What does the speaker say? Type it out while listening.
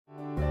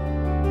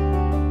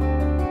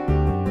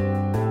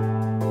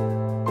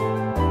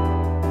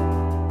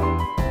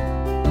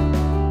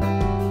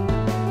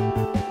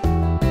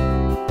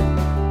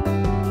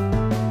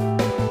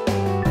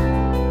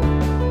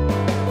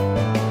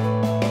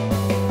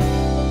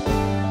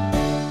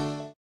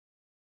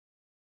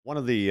One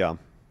of the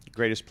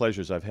greatest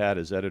pleasures I've had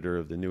as editor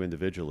of the New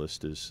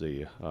Individualist is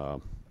the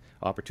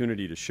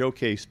opportunity to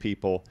showcase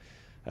people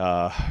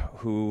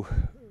who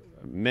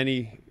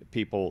many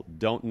people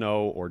don't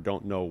know or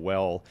don't know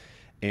well.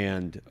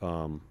 And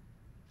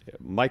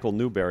Michael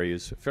Newberry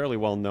is fairly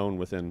well known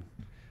within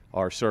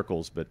our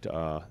circles, but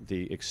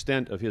the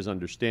extent of his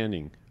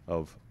understanding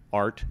of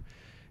art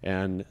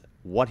and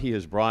what he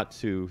has brought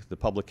to the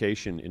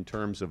publication in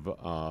terms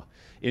of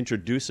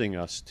introducing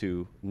us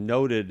to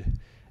noted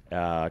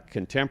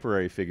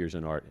contemporary figures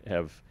in art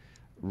have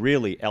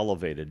really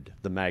elevated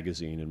the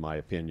magazine, in my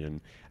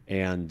opinion.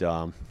 And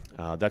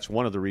that's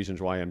one of the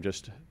reasons why I'm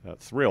just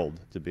thrilled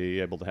to be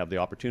able to have the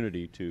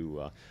opportunity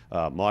to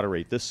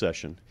moderate this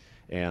session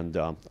and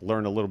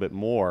learn a little bit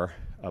more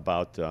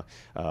about the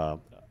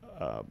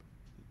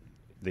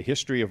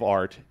history of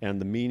art and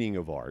the meaning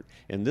of art.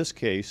 In this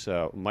case,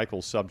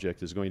 Michael's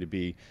subject is going to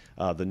be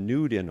the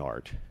nude in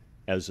art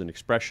as an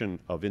expression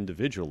of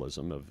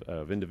individualism,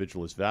 of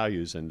individualist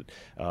values, and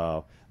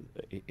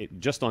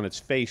just on its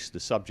face, the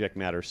subject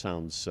matter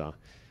sounds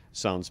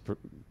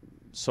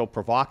so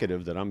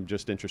provocative that I'm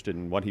just interested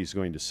in what he's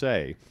going to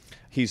say.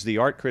 He's the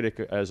art critic,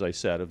 as I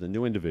said, of the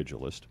New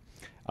Individualist.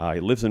 He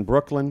lives in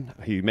Brooklyn.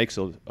 He makes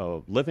a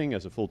living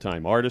as a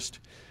full-time artist.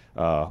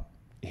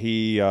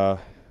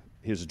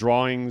 His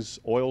drawings,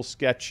 oil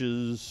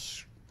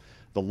sketches,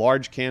 the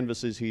large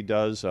canvases he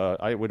does,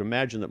 I would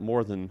imagine that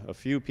more than a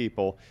few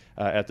people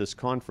at this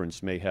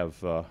conference may have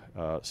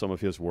some of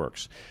his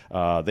works.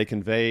 They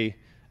convey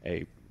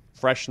a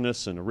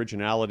freshness and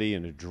originality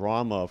and a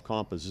drama of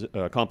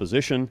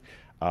composition.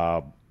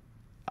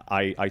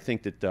 I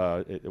think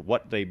that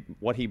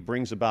what he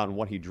brings about and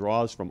what he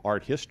draws from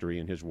art history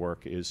in his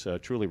work is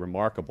truly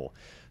remarkable.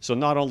 So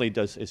not only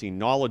is he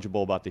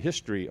knowledgeable about the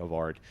history of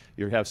art,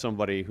 you have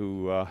somebody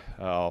who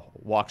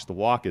walks the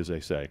walk, as they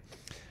say.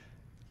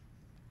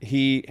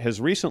 He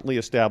has recently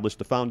established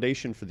the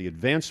Foundation for the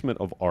Advancement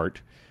of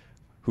Art,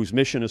 whose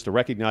mission is to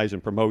recognize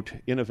and promote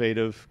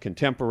innovative,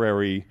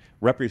 contemporary,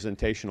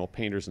 representational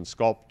painters and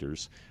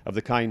sculptors of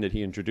the kind that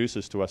he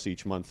introduces to us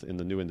each month in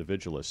the New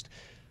Individualist.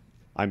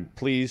 I'm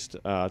pleased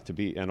to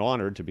be and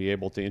honored to be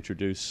able to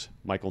introduce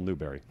Michael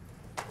Newberry.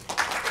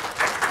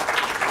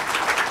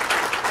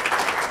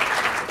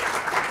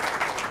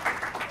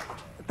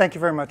 Thank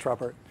you very much,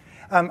 Robert.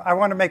 I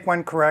want to make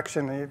one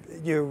correction.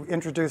 You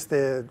introduced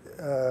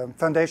the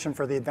Foundation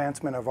for the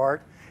Advancement of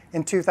Art.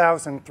 In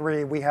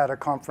 2003, we had a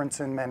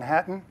conference in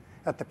Manhattan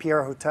at the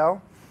Pierre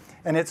Hotel,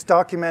 and it's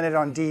documented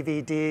on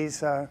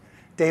DVDs.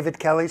 David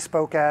Kelly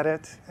spoke at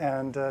it,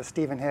 and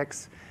Stephen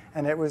Hicks,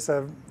 and it was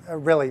a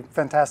really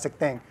fantastic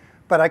thing.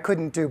 But I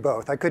couldn't do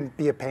both. I couldn't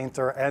be a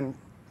painter and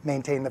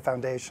maintain the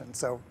foundation,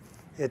 so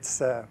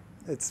it's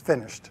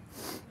finished.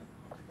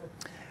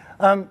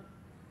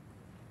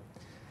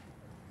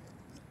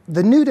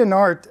 The nude in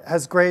art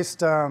has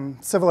graced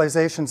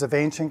civilizations of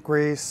ancient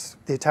Greece,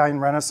 the Italian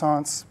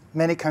Renaissance,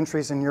 many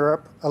countries in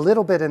Europe, a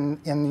little bit in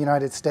the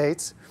United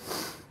States.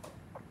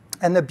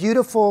 And the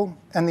beautiful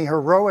and the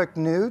heroic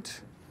nude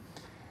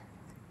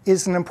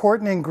is an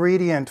important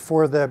ingredient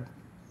for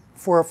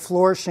a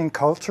flourishing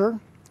culture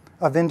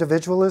of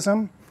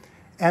individualism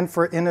and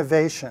for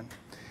innovation.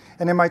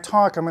 And in my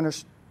talk, I'm going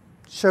to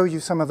show you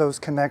some of those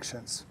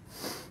connections.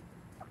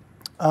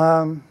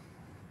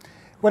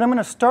 What I'm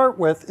going to start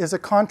with is a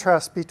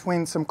contrast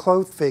between some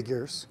clothed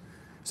figures,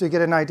 so you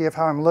get an idea of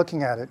how I'm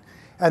looking at it,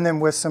 and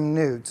then with some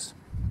nudes.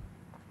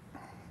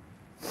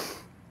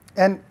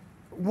 And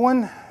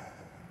one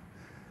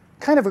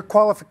kind of a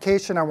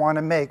qualification I want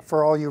to make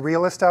for all you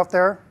realists out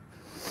there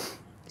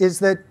is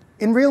that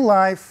in real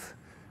life,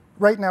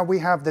 right now we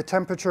have the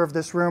temperature of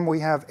this room, we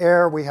have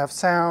air, we have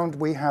sound,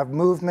 we have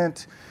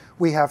movement,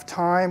 we have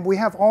time, we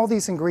have all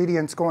these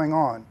ingredients going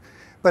on.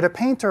 But a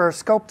painter or a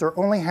sculptor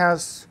only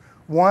has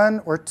one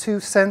or two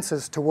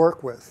senses to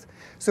work with.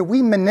 So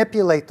we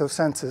manipulate those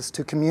senses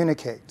to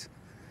communicate.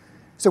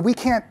 So we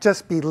can't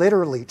just be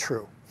literally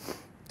true.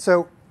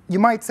 So you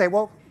might say,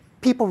 well,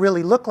 people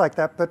really look like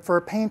that, but for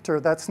a painter,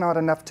 that's not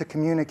enough to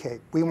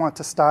communicate. We want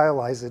to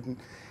stylize it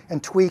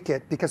and tweak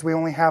it because we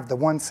only have the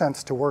one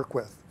sense to work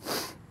with.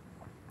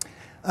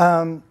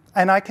 And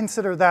I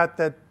consider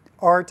that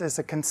art is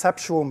a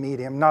conceptual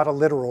medium, not a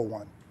literal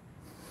one.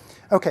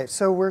 Okay,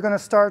 so we're going to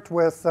start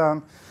with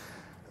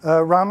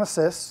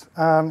Ramasus.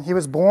 He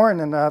was born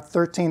in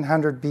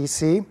 1300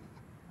 BC.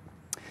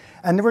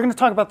 And we're going to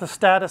talk about the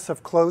status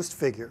of closed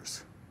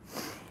figures.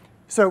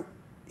 So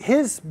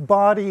his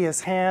body,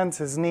 his hands,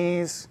 his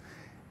knees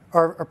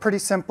are pretty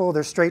simple.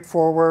 They're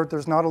straightforward.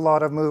 There's not a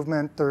lot of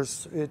movement.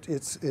 It's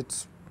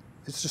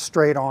just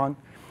straight on.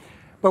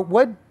 But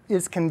what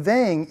is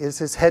conveying is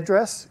his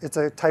headdress. It's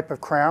a type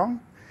of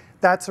crown.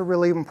 That's a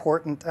really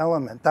important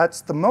element. That's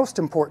the most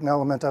important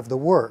element of the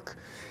work.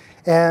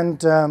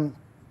 And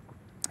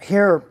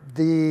here,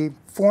 the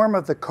form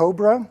of the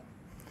cobra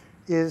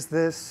is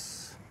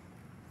this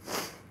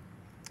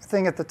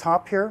thing at the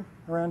top here,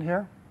 around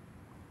here.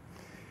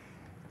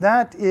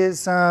 That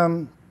is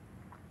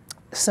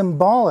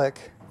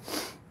symbolic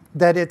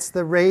that it's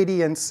the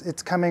radiance,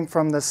 it's coming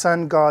from the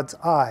sun god's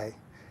eye,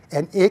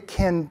 and it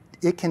can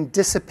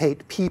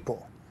dissipate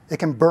people. It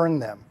can burn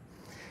them.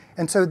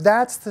 And so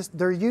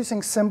they're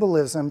using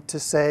symbolism to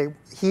say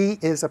he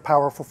is a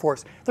powerful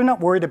force. They're not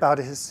worried about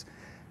his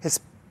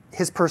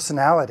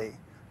personality,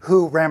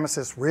 who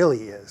Ramasus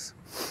really is.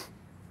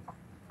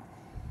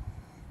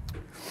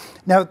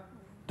 Now,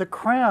 the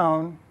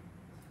crown,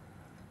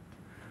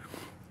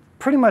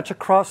 pretty much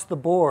across the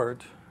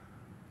board,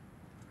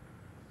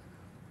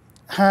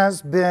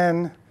 has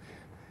been,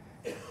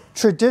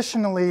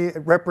 traditionally,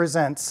 it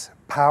represents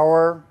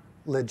power,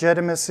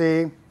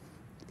 legitimacy,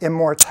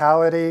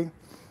 immortality,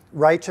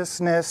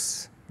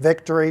 righteousness,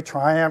 victory,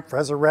 triumph,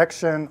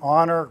 resurrection,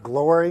 honor,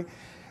 glory.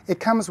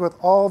 It comes with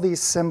all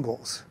these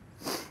symbols.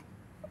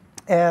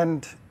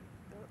 And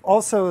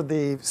also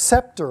the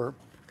scepter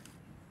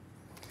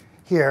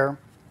here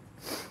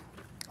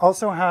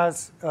also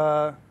has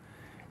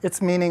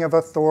its meaning of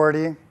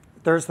authority.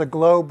 There's the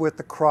globe with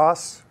the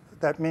cross.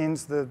 That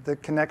means the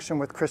connection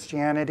with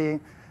Christianity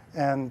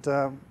and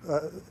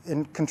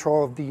in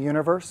control of the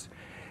universe.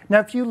 Now,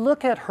 if you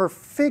look at her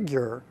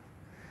figure,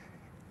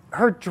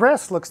 her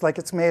dress looks like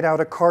it's made out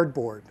of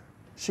cardboard.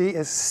 She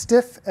is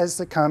stiff as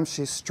they come.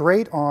 She's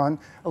straight on,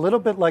 a little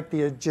bit like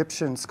the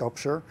Egyptian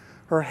sculpture.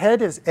 Her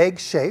head is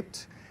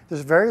egg-shaped.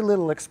 There's very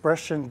little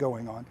expression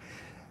going on.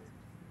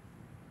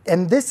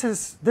 And this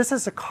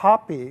is a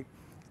copy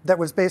that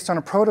was based on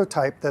a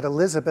prototype that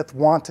Elizabeth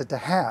wanted to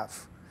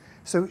have.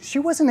 So she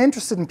wasn't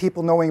interested in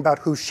people knowing about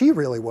who she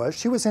really was.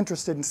 She was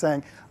interested in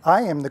saying,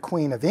 I am the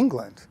Queen of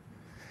England.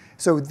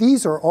 So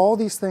these are all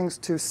these things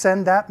to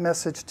send that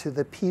message to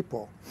the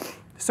people.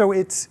 So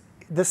it's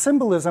the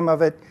symbolism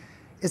of it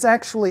is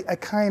actually a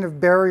kind of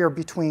barrier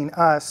between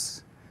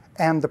us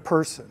and the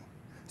person.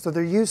 So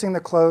they're using the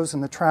clothes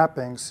and the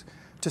trappings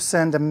to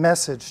send a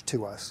message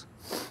to us.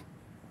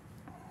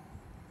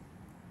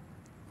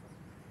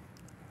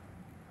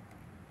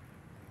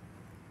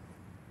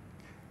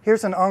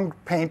 Here's an Ingres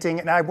painting,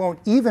 and I won't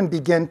even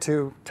begin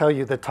to tell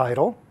you the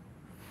title.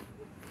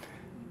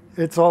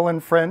 It's all in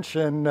French,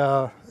 and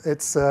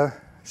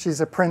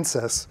she's a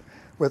princess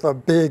with a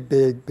big,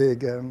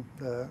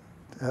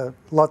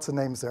 lots of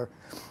names there.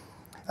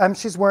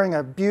 She's wearing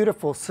a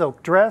beautiful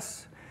silk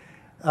dress.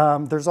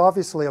 There's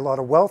obviously a lot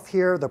of wealth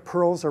here. The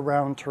pearls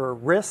around her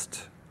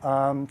wrist.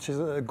 She's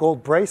a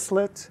gold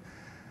bracelet,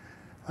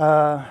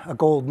 a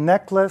gold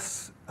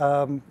necklace.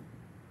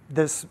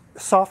 This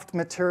soft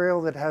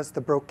material that has the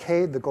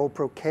brocade, the gold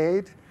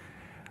brocade,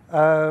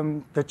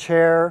 the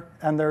chair,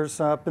 and there's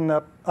up in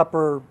the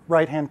upper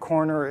right-hand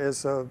corner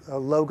is a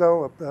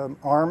logo of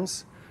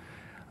arms.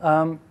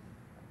 And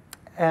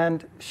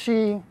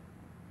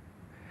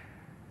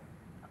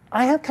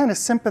I have kind of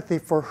sympathy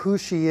for who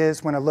she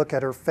is when I look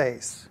at her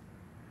face.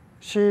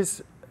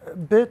 She's a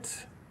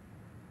bit,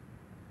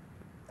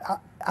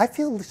 I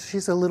feel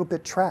she's a little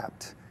bit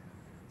trapped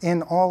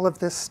in all of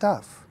this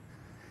stuff.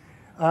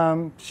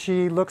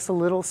 She looks a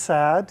little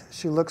sad.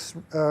 She looks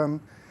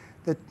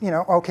that,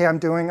 okay,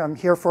 I'm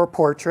here for a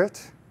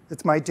portrait.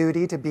 It's my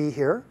duty to be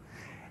here.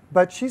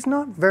 But she's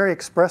not very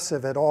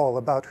expressive at all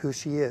about who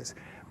she is.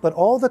 But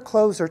all the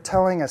clothes are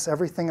telling us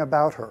everything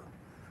about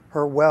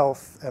her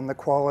wealth and the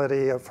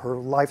quality of her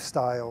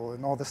lifestyle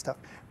and all this stuff,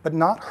 but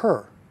not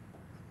her.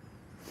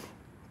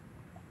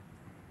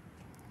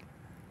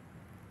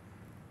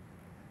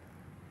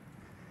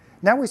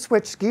 Now we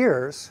switch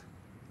gears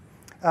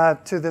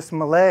to this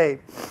Millet,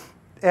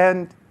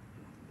 and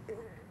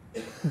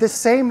the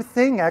same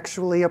thing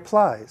actually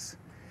applies.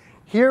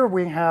 Here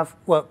we have,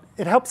 well,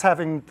 it helps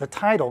having the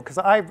title, because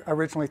I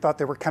originally thought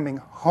they were coming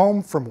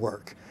home from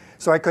work.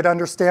 So I could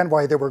understand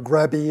why they were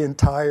grubby and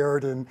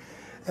tired and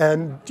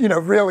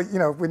really,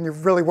 when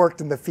you've really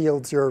worked in the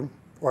fields, or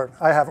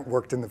I haven't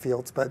worked in the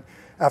fields, but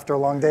after a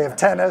long day of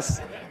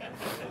tennis.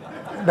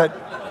 But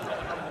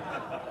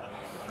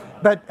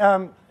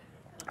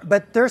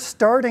they're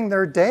starting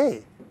their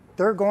day.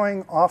 They're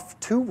going off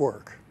to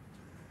work.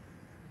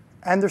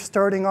 And they're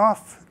starting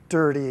off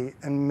dirty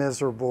and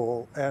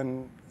miserable,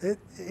 and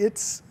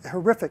it's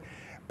horrific.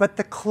 But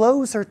the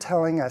clothes are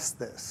telling us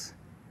this.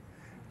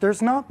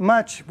 There's not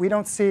much,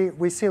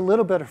 we see a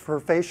little bit of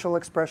her facial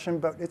expression,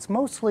 but it's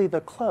mostly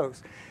the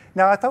clothes.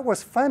 Now, I thought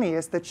what's funny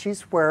is that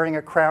she's wearing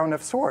a crown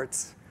of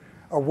sorts,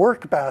 a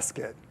work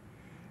basket.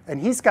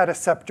 And he's got a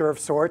scepter of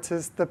sorts,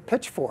 is the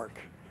pitchfork.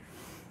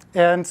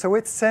 And so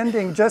it's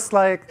sending, just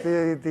like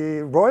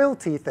the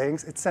royalty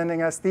things, it's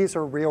sending us, these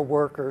are real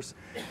workers.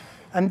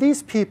 And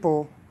these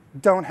people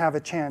don't have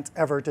a chance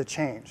ever to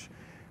change.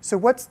 So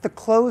what's the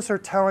clothes are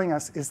telling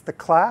us is the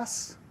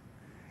class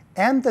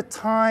and the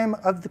time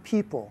of the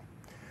people.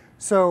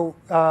 So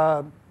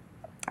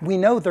we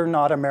know they're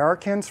not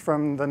Americans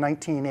from the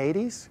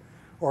 1980s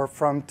or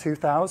from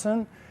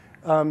 2000.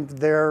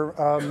 They're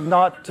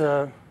not,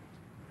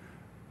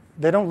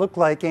 they don't look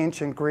like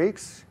ancient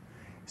Greeks.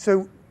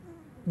 So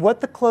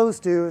what the clothes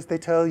do is they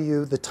tell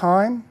you the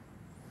time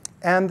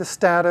and the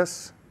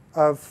status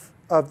of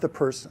the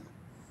person.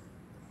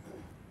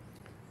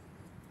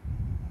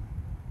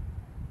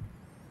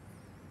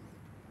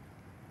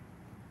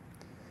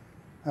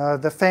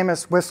 the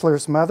famous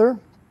Whistler's mother.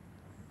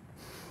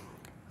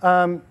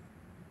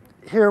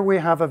 Here we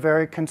have a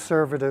very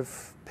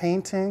conservative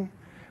painting.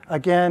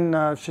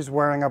 Again, she's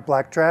wearing a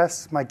black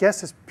dress. My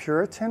guess is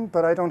Puritan,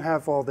 but I don't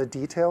have all the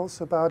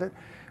details about it.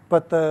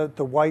 But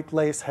the white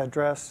lace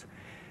headdress.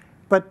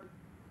 But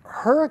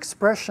her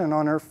expression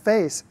on her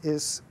face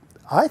is,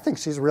 I think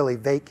she's really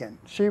vacant.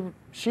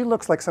 She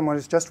looks like someone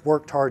who's just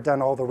worked hard,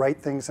 done all the right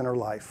things in her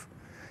life.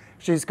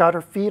 She's got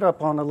her feet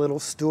up on a little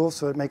stool,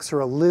 so it makes her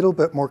a little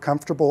bit more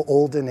comfortable,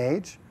 old in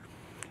age.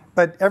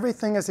 But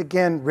everything is,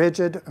 again,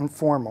 rigid and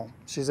formal.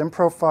 She's in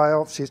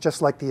profile. She's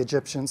just like the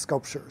Egyptian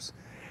sculptures.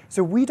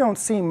 So we don't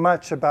see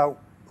much about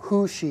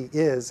who she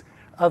is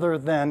other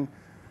than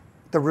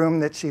the room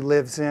that she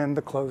lives in,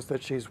 the clothes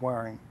that she's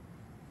wearing.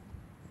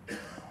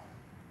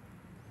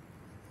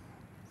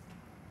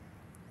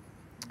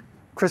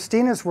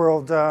 Christina's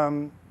World,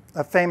 a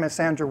famous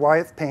Andrew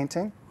Wyeth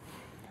painting.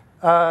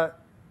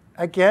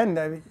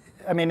 Again,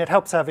 I mean, it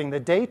helps having the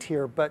date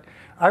here, but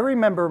I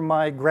remember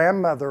my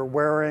grandmother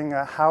wearing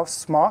a house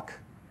smock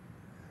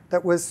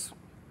that was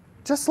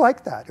just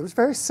like that. It was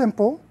very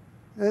simple.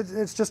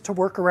 It's just to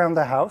work around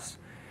the house.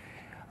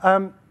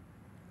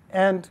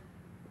 And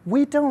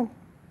we don't,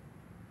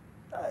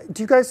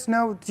 do you guys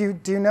know, do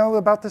you know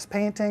about this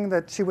painting,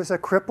 that she was a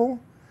cripple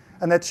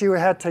and that she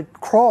had to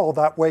crawl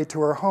that way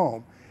to her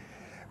home?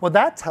 Well,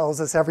 that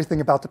tells us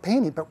everything about the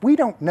painting, but we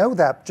don't know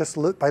that just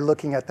by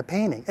looking at the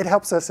painting. It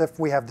helps us if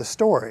we have the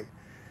story.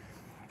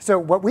 So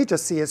what we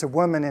just see is a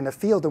woman in a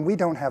field, and we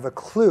don't have a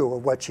clue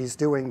of what she's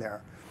doing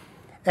there.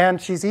 And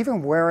she's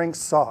even wearing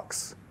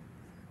socks,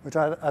 which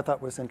I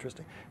thought was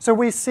interesting. So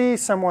we see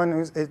someone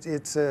who's,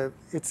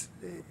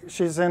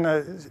 she's in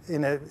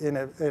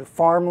a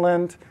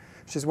farmland.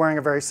 She's wearing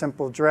a very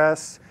simple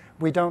dress.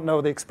 We don't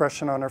know the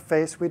expression on her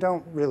face. We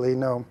don't really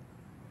know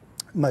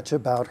much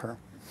about her.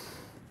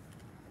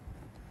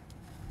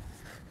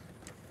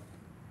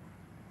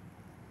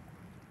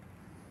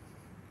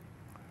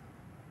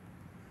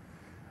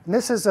 And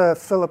this is a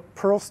Philip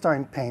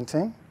Pearlstein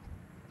painting.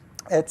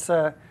 It's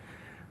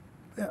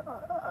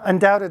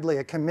undoubtedly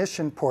a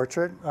commissioned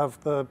portrait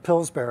of the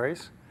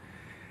Pillsburys.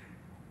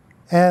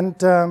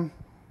 And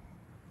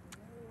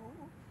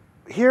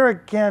here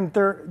again,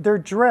 they're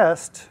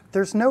dressed.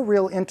 There's no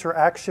real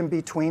interaction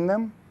between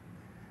them.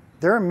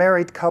 They're a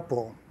married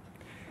couple.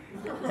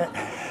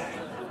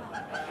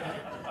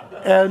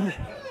 And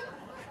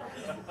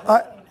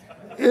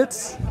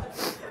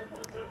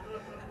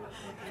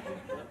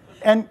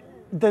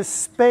the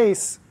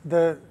space,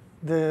 the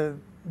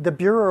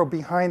bureau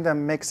behind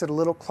them makes it a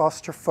little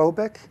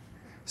claustrophobic,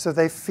 so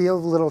they feel a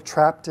little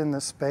trapped in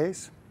the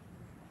space.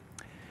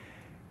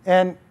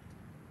 And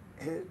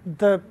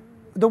the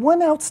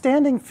one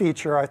outstanding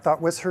feature, I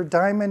thought, was her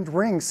diamond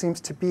ring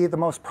seems to be the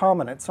most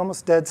prominent. It's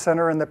almost dead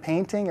center in the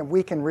painting, and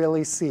we can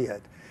really see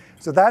it.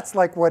 So that's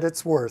like what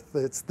it's worth.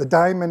 It's the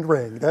diamond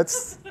ring.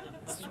 That's,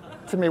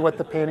 to me, what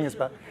the painting is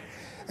about.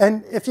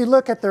 And if you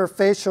look at their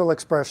facial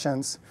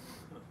expressions,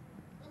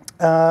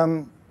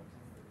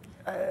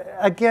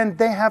 again,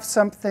 they have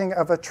something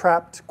of a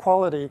trapped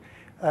quality.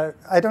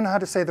 I don't know how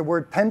to say the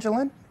word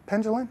petulant.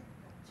 Petulant.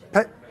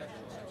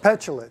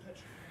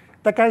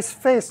 That guy's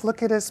face,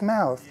 look at his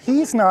mouth.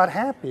 He's not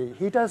happy.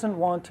 He doesn't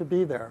want to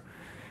be there.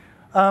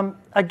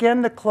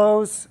 Again, the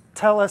clothes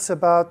tell us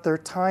about their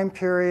time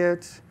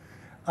period.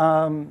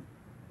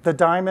 The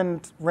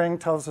diamond ring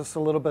tells us a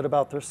little bit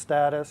about their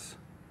status.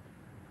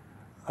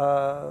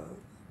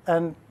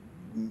 And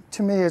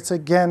to me, it's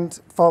again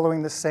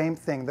following the same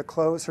thing. The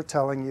clothes are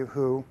telling you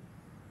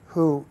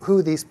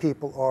who these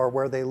people are,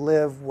 where they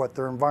live, what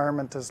their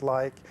environment is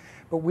like.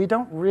 But we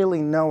don't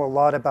really know a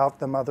lot about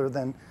them other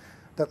than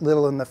that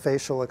little in the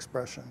facial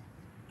expression.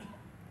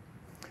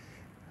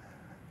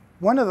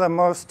 One of the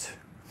most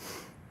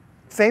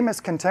famous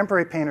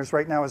contemporary painters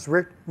right now is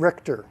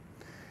Richter.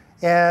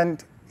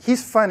 And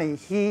he's funny.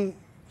 He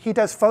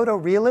does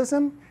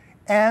photorealism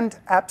and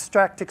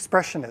abstract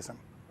expressionism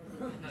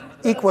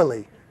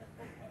equally.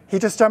 He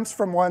just jumps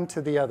from one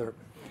to the other.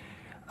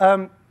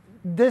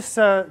 This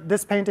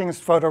painting is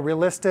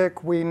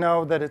photorealistic. We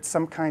know that it's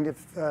some kind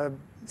of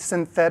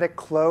synthetic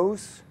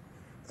clothes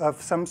of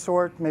some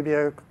sort, maybe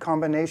a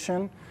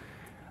combination.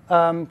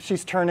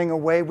 She's turning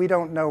away. We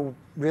don't know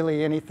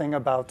really anything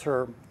about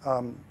her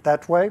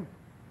that way.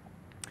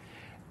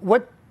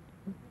 What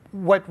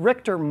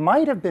Richter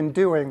might have been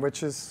doing,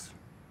 which is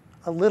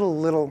a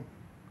little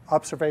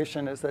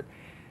observation, is that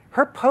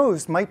her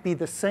pose might be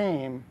the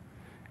same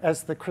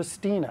as the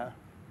Christina,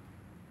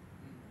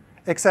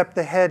 except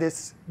the head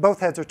is, both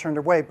heads are turned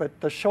away,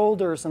 but the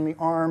shoulders and the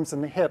arms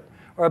and the hip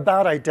are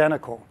about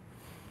identical.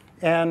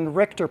 And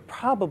Richter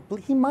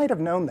probably, he might have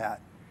known that.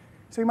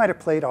 So he might have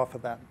played off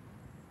of that.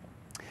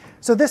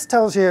 So this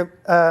tells you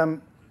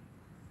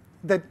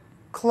that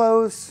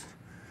clothes,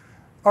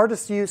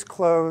 artists use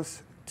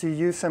clothes to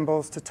use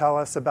symbols to tell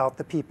us about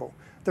the people.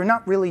 They're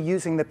not really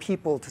using the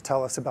people to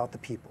tell us about the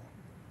people.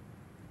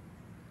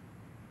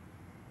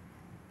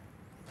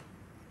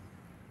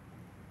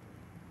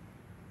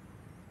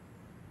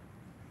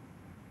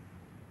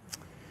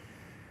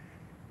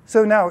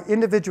 So now,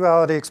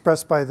 individuality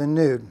expressed by the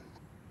nude.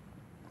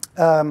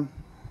 Now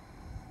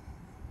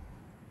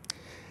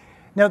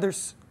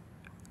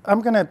I'm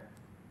going to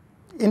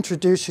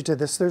introduce you to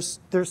this.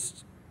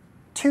 There's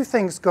two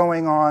things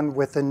going on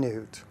with the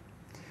nude.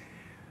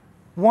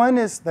 One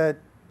is that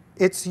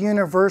it's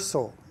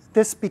universal.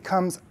 This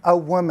becomes a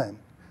woman.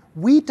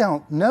 We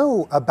don't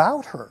know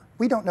about her.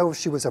 We don't know if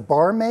she was a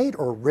barmaid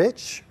or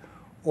rich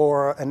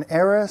or an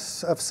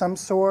heiress of some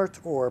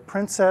sort or a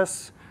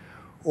princess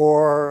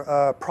or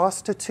a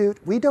prostitute.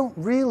 We don't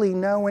really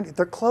know.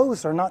 Their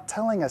clothes are not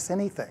telling us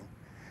anything.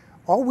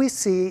 All we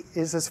see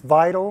is this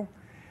vital,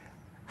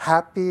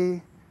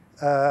 happy,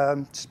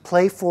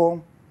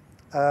 playful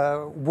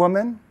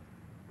woman.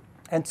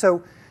 And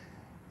so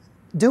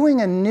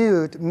doing a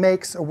nude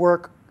makes a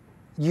work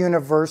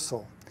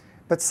universal.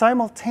 But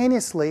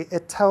simultaneously,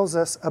 it tells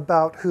us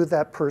about who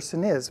that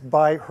person is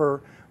by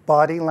her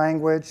body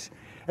language.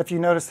 If you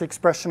notice the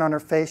expression on her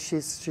face,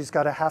 she's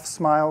got a half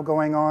smile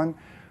going on.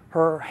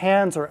 Her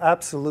hands are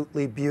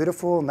absolutely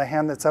beautiful, and the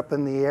hand that's up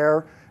in the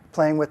air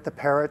playing with the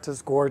parrot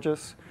is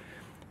gorgeous.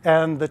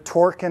 And the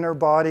torque in her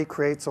body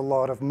creates a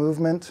lot of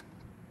movement.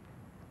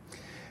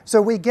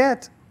 So we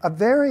get a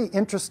very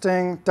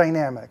interesting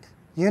dynamic,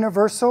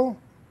 universal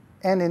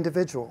and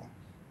individual.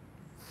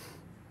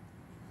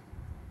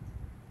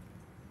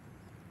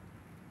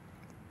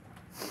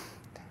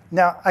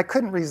 Now, I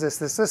couldn't resist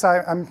this.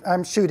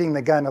 I'm shooting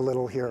the gun a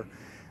little here,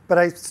 but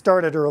I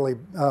started early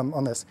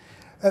on this.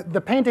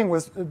 The painting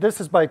this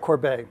is by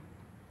Courbet,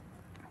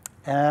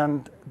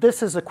 and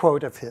this is a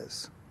quote of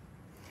his.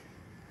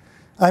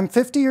 "I'm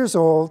 50 years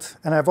old,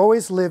 and I've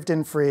always lived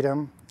in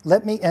freedom.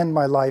 Let me end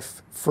my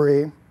life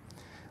free.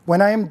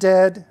 When I am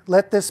dead,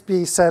 let this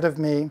be said of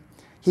me,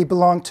 he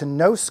belonged to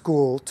no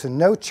school, to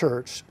no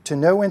church, to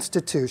no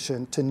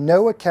institution, to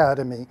no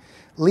academy,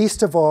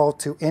 least of all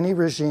to any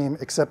regime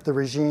except the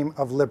regime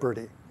of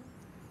liberty."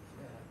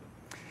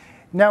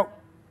 Now,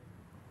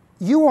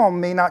 you all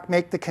may not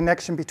make the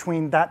connection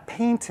between that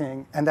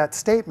painting and that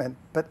statement,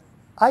 but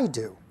I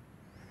do.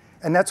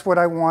 And that's what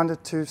I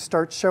wanted to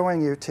start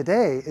showing you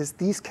today, is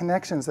these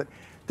connections that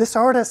this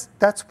artist,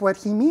 that's what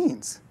he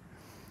means.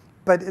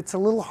 But it's a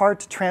little hard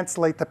to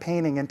translate the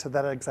painting into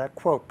that exact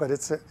quote, but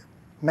it's a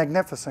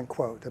magnificent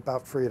quote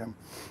about freedom.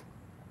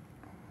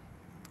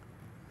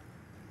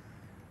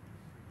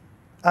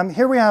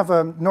 Here we have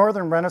a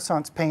Northern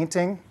Renaissance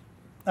painting,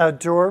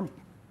 Durer,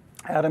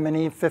 Adam and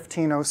Eve,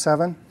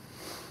 1507.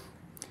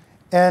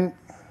 And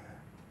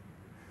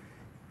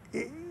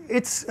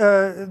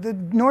the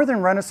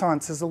Northern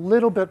Renaissance is a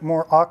little bit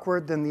more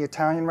awkward than the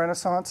Italian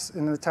Renaissance.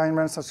 In the Italian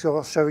Renaissance,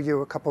 I'll show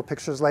you a couple of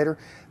pictures later,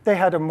 they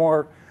had a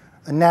more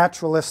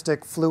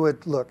naturalistic,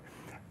 fluid look.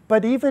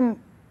 But even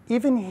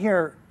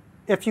here,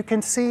 if you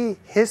can see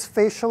his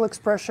facial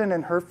expression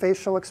and her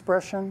facial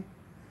expression,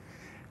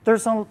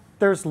 there's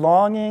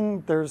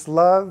longing, there's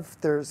love,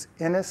 there's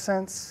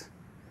innocence.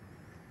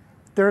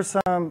 There's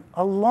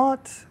a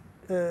lot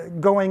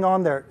going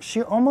on there.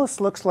 She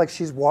almost looks like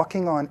she's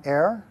walking on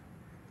air.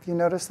 If you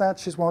notice that,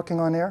 she's walking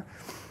on air.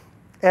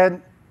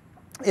 And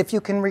if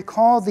you can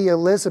recall the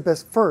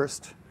Elizabeth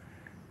first,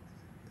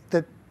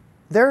 that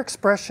their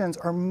expressions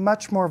are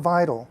much more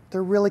vital.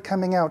 They're really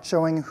coming out,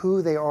 showing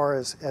who they are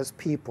as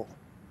people.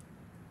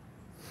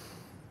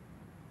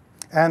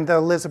 And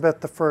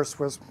Elizabeth I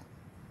was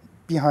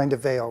behind a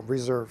veil,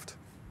 reserved.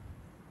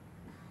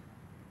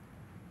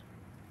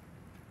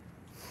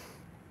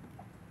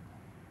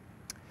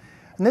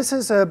 And this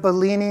is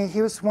Bellini.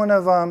 He was one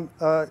of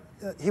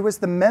he was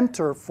the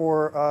mentor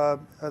for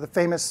the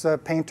famous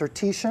painter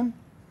Titian.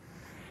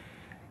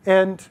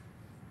 And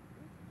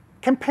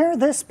compare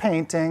this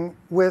painting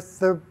with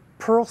the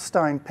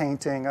Pearlstein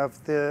painting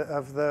of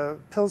the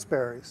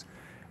Pillsburys.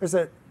 Is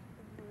that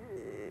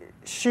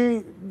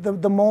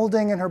the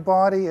molding in her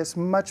body is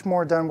much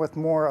more done with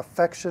more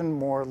affection,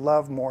 more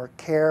love, more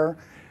care.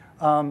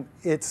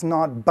 It's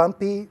not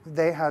bumpy.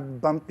 They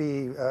had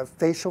bumpy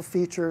facial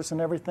features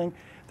and everything.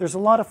 There's a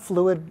lot of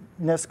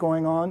fluidness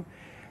going on.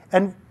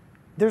 And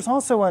there's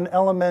also an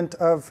element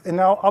of,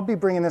 and I'll be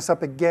bringing this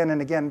up again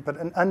and again, but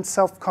an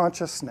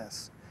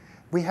unself-consciousness.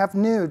 We have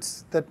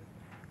nudes that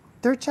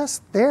they're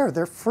just there,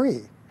 they're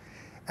free.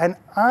 And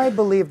I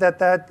believe that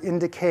that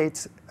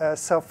indicates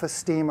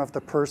self-esteem of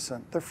the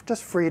person. They're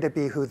just free to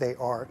be who they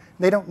are.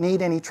 They don't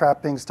need any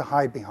trappings to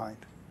hide behind.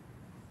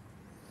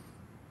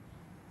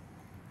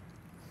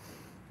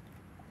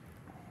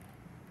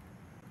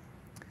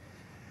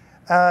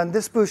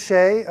 This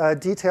Boucher, a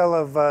detail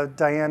of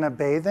Diana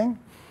bathing.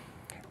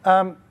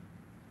 And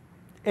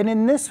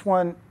in this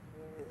one,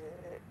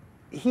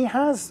 he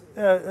has,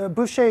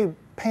 Boucher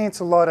paints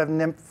a lot of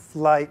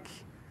nymph-like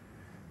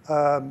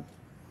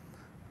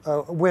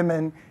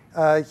women.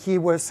 He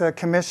was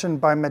commissioned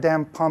by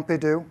Madame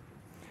Pompidou.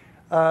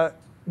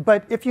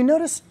 But if you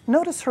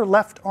notice her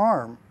left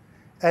arm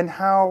and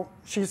how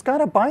she's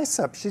got a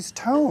bicep, she's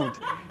toned.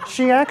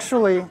 She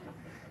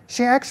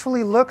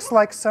actually looks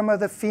like some of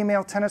the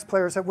female tennis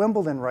players at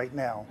Wimbledon right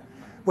now,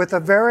 with a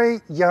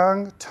very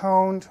young,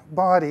 toned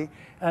body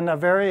and a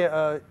very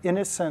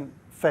innocent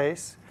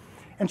face.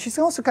 And she's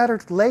also got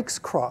her legs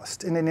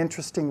crossed in an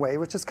interesting way,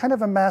 which is kind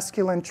of a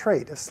masculine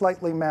trait, a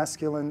slightly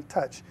masculine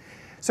touch.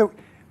 So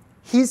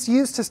he's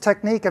used his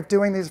technique of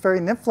doing these very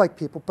nymph-like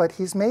people, but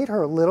he's made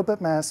her a little bit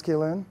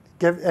masculine.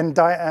 And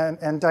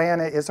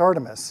Diana is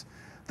Artemis,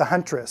 the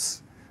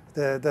huntress,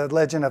 the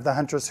legend of the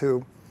huntress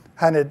who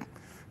hunted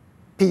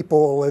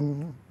people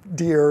and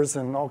deers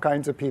and all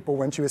kinds of people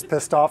when she was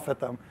pissed off at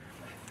them.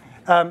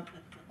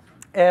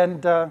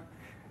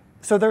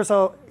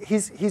 So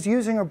he's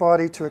using her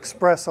body to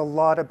express a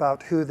lot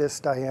about who this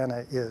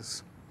Diana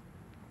is.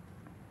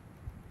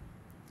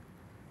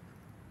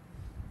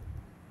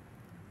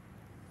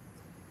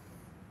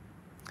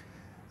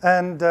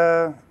 And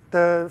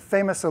the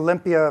famous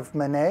Olympia of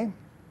Manet.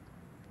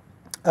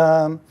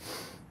 And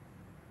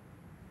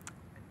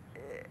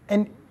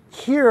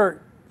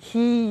here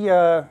he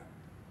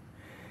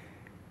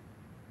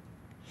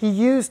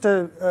used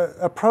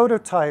a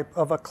prototype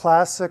of a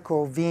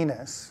classical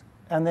Venus,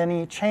 and then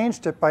he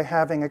changed it by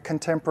having a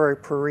contemporary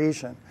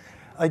Parisian.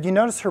 You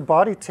notice her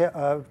body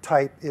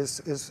type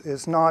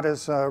is not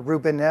as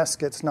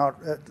Rubenesque. It's not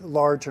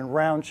large and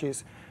round.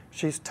 She's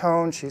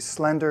toned, she's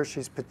slender,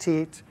 she's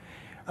petite.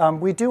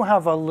 We do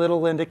have a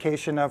little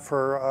indication of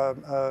her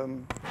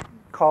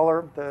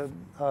collar, the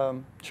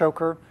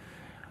choker.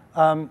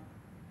 But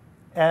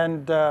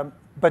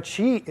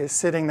she is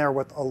sitting there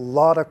with a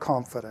lot of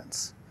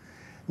confidence.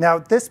 Now,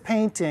 this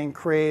painting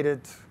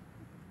created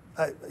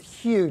a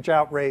huge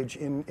outrage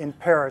in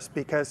Paris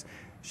because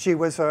she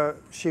was I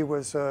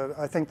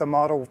think the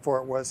model for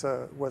it was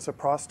a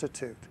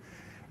prostitute,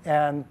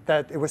 and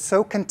that it was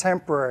so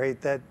contemporary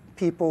that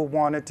people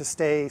wanted to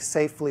stay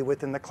safely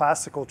within the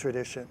classical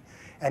tradition,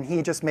 and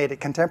he just made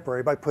it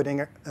contemporary by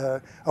putting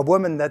a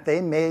woman that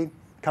they may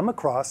come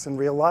across in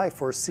real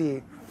life or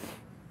see.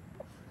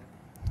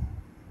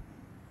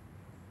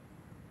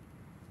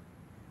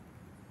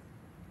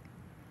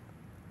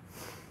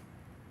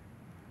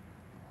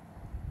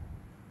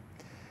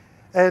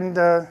 And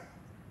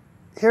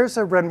here's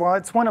a Renoir.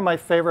 It's one of my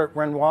favorite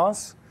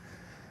Renoirs.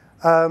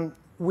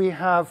 We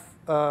have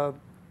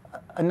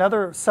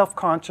another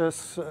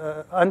self-conscious,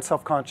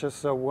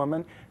 unself-conscious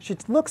woman. She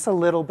looks a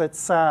little bit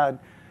sad,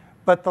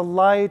 but the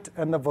light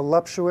and the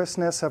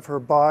voluptuousness of her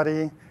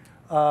body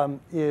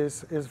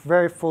is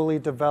very fully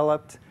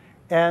developed.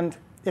 And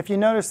if you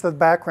notice, the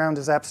background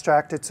is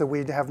abstracted, so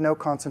we have no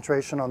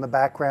concentration on the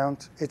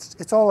background.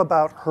 It's all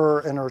about her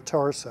and her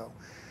torso.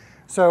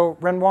 So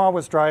Renoir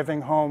was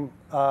driving home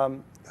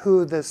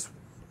the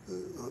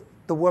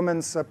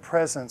woman's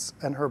presence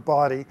and her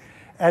body,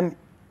 and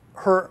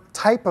her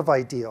type of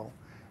ideal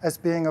as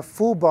being a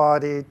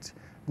full-bodied,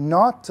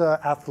 not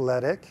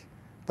athletic,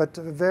 but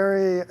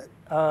very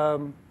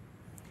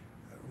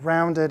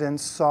rounded and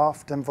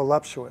soft and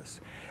voluptuous.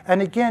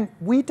 And again,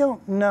 we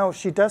don't know,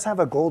 she does have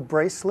a gold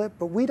bracelet,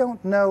 but we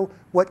don't know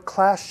what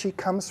class she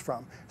comes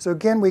from. So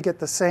again, we get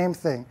the same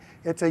thing.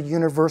 It's a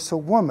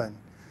universal woman.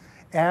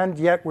 And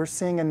yet we're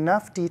seeing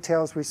enough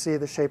details. We see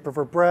the shape of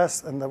her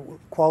breasts and the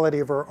quality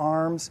of her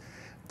arms,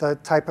 the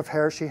type of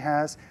hair she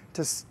has,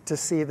 to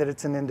see that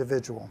it's an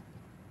individual.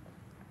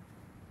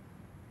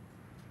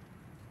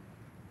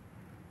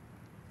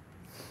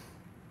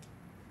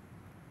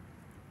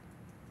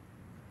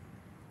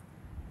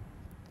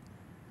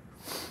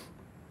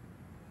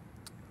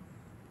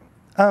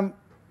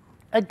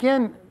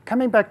 Again,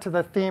 coming back to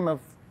the theme of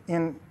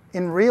in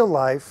real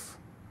life,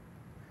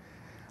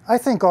 I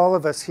think all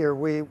of us here,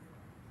 we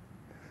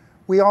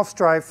all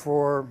strive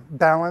for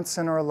balance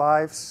in our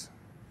lives,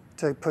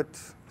 to put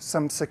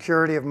some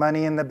security of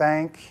money in the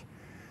bank,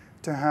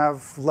 to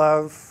have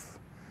love,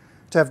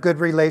 to have good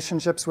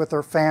relationships with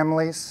our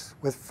families,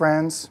 with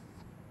friends,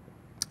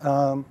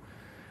 to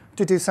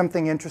do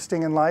something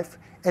interesting in life.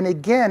 And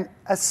again,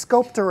 a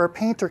sculptor or a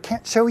painter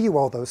can't show you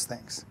all those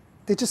things.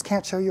 They just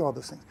can't show you all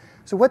those things.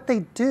 So what they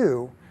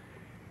do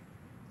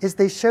is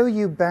they show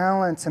you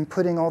balance and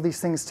putting all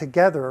these things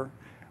together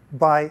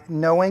by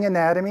knowing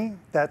anatomy.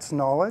 That's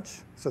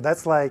knowledge. So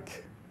that's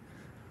like,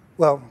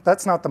 well,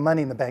 that's not the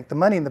money in the bank. The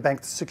money in the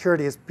bank, the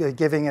security is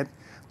giving it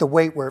the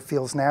weight where it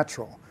feels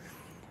natural.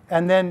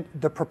 And then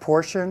the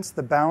proportions,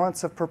 the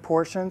balance of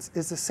proportions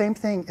is the same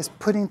thing as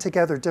putting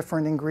together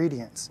different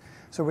ingredients.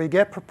 So we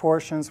get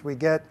proportions, we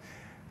get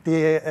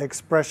the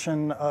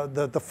expression,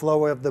 the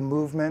flow of the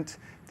movement,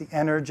 the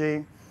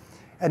energy.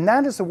 And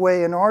that is a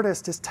way an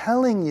artist is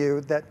telling you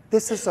that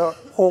this is a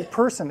whole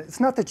person. It's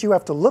not that you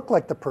have to look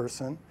like the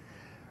person,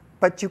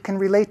 but you can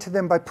relate to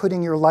them by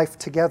putting your life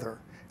together.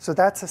 So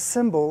that's a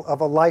symbol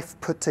of a life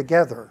put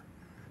together,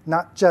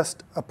 not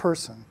just a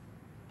person.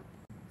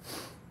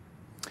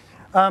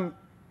 The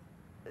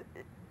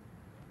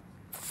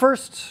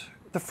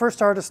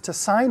first artists to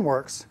sign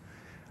works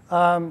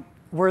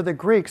were the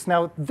Greeks.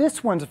 Now,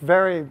 this one's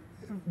very,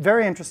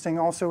 very interesting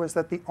also, is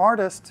that the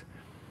artist,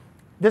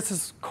 this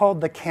is called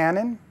the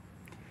canon,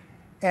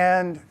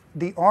 and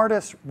the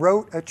artist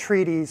wrote a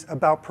treatise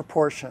about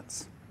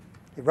proportions.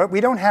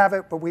 We don't have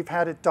it, but we've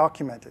had it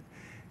documented.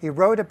 He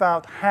wrote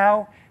about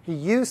how he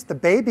used the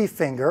baby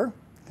finger,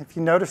 if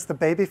you notice the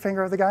baby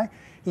finger of the guy,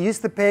 he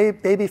used the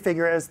baby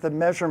figure as the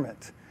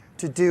measurement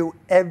to do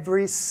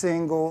every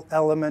single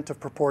element of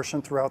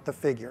proportion throughout the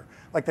figure,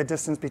 like the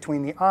distance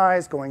between the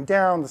eyes, going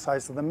down, the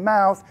size of the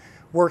mouth,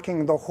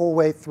 working the whole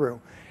way through.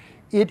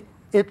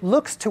 It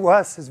looks to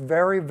us as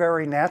very,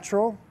 very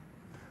natural,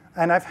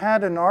 and I've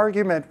had an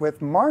argument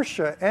with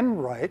Marcia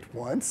Enright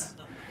once,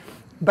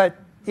 but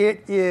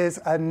it is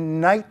a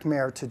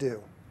nightmare to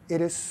do. It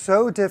is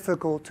so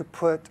difficult to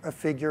put a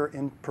figure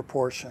in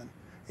proportion.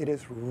 It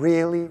is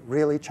really,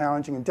 really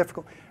challenging and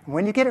difficult. And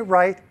when you get it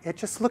right, it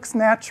just looks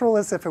natural,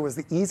 as if it was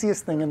the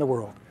easiest thing in the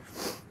world.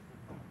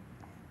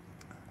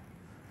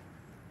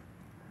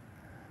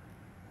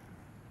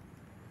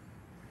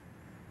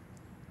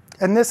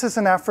 And this is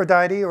an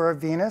Aphrodite or a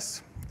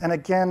Venus. And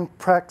again,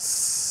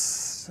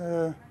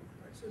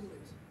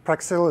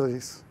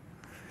 Praxiteles.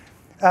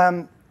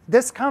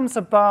 This comes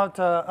about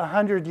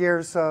 100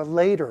 years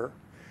later,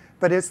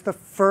 but it's the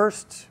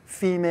first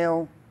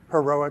female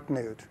heroic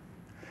nude.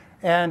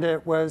 And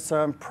it was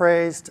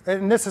praised,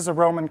 and this is a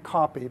Roman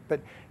copy,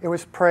 but it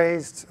was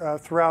praised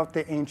throughout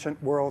the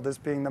ancient world as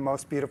being the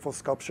most beautiful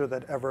sculpture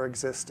that ever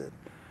existed.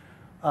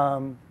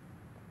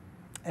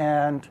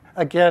 And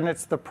again,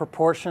 it's the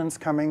proportions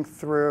coming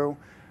through,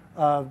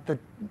 the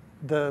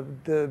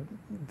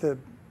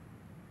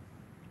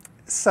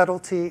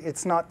subtlety.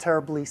 It's not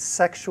terribly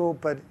sexual,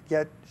 but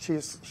yet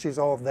she's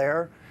all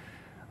there.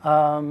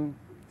 And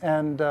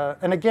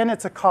again,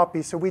 it's a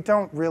copy, so we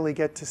don't really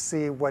get to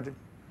see what it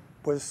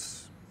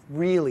was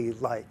really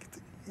like.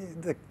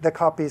 The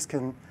copies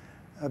can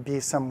be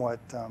somewhat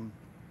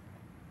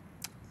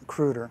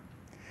cruder.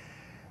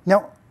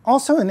 Now,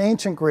 also in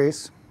ancient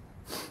Greece,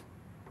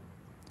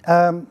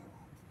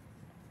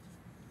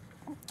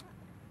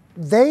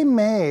 they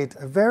made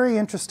a very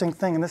interesting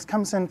thing, and this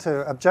comes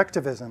into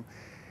objectivism.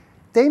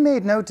 They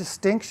made no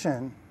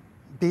distinction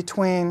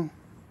between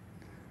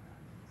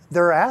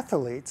their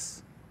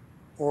athletes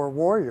or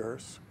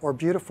warriors or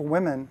beautiful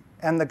women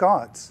and the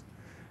gods.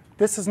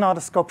 This is not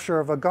a sculpture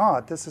of a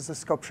god. This is a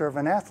sculpture of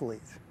an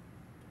athlete.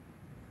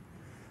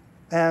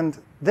 And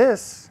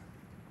this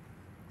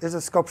is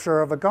a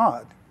sculpture of a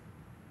god.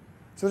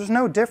 So there's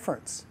no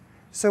difference.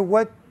 So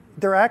what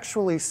they're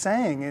actually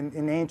saying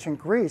in ancient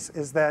Greece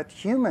is that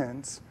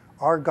humans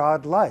are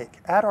godlike.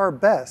 At our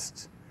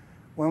best,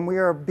 when we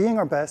are being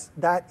our best,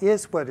 that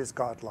is what is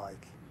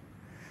godlike.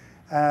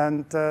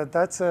 And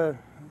that's I'm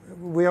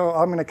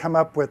going to come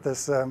up with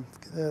this,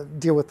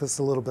 deal with this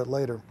a little bit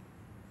later.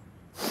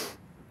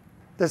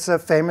 This is a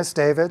famous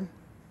David,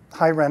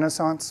 high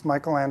Renaissance,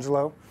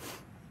 Michelangelo.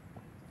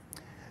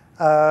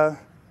 How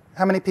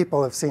many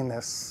people have seen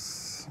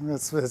this?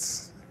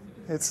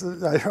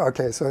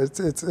 Okay, so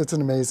it's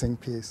an amazing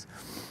piece.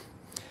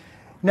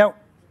 Now,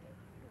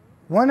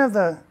 one of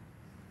the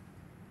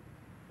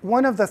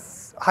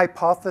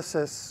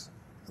hypotheses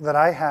that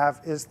I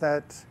have is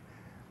that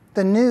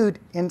the nude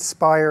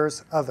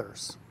inspires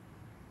others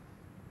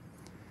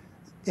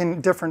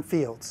in different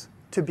fields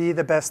to be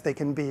the best they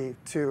can be,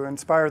 to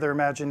inspire their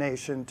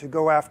imagination, to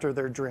go after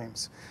their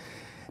dreams.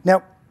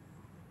 Now,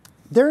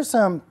 there's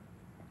a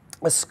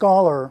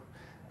scholar,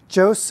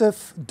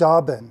 Joseph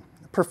Dobbin,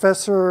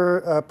 professor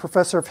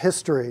of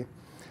history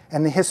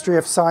and the history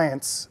of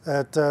science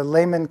at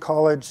Lehman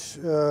College,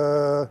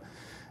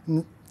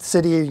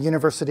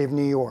 University of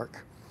New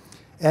York.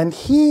 And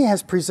he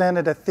has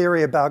presented a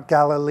theory about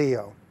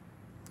Galileo.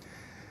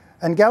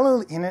 And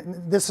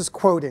this is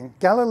quoting,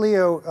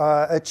 Galileo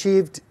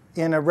achieved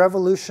in a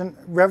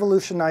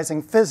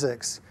revolutionizing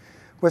physics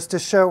was to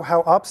show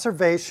how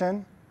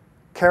observation,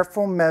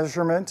 careful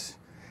measurement,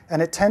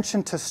 and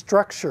attention to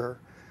structure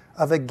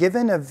of a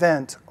given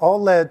event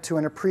all led to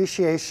an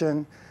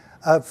appreciation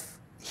of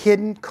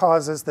hidden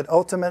causes that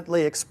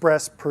ultimately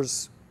express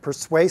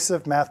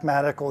persuasive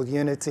mathematical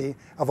unity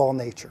of all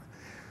nature.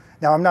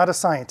 Now, I'm not a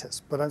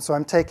scientist, so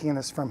I'm taking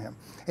this from him.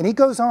 And he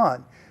goes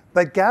on,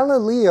 but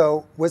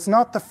Galileo was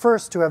not the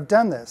first to have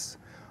done this.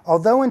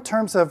 Although in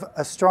terms of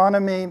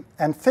astronomy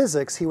and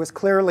physics, he was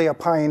clearly a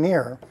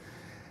pioneer,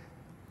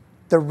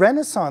 the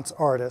Renaissance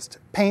artists,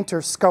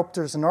 painters,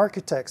 sculptors, and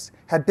architects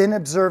had been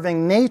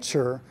observing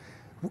nature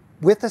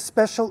with a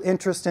special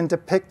interest in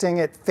depicting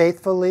it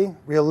faithfully,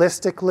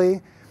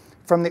 realistically,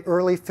 from the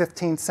early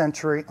 15th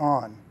century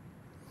on.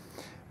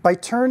 By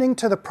turning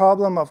to the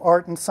problem of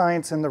art and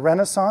science in the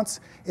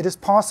Renaissance, it is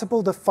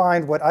possible to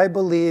find what I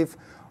believe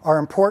are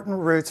important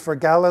roots for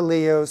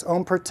Galileo's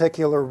own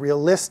particular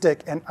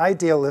realistic and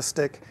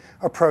idealistic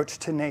approach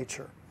to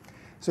nature.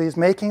 So he's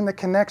making the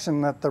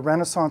connection that the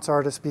Renaissance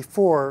artists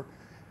before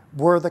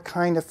were the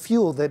kind of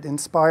fuel that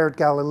inspired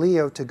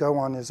Galileo to go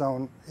on his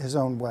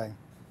own way.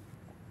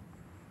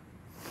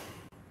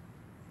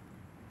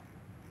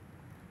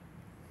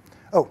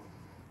 Oh,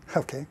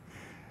 okay.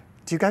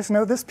 Do you guys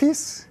know this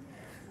piece?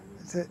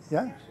 Is it,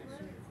 yeah?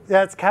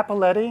 Yeah, it's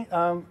Cappelletti.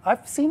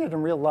 I've seen it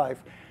in real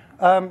life.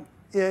 Ayn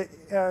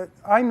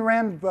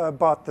Rand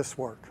bought this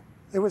work.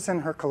 It was in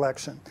her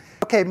collection.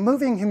 Okay,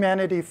 moving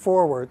humanity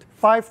forward,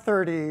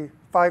 530,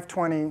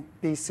 520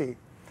 BC.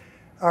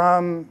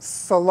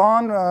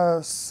 Solon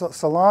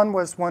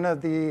was one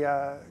of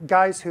the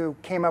guys who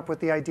came up with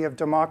the idea of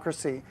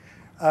democracy,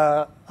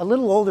 a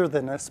little older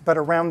than us, but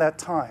around that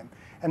time.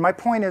 And my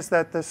point is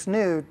that these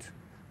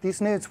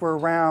nudes were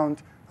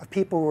around of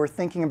people who were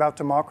thinking about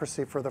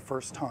democracy for the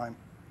first time.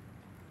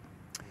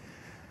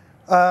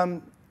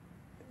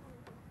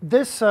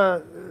 This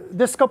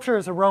sculpture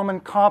is a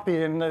Roman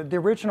copy, and the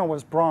original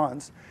was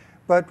bronze.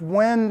 But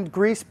when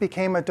Greece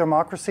became a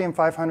democracy in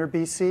 500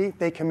 BC,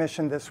 they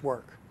commissioned this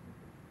work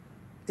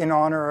in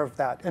honor of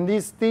that. And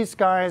these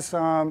guys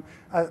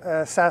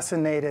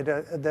assassinated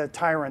the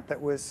tyrant that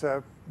was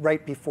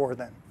right before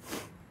then.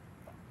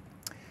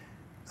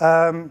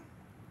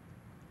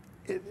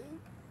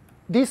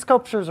 These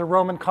sculptures are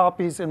Roman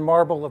copies in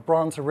marble of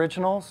bronze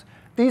originals.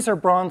 These are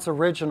bronze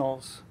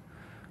originals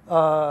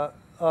from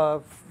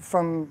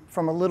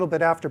a little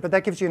bit after, but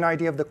that gives you an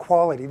idea of the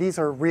quality. These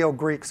are real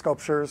Greek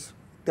sculptures.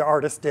 The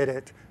artist did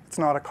it. It's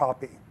not a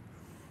copy.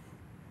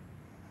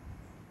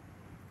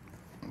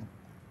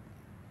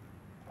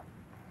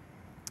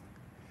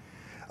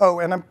 Oh,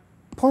 and I'm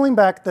pulling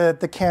back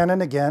the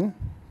canon again.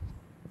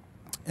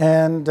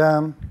 And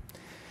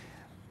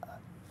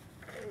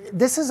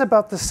this is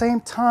about the same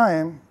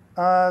time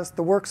as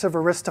the works of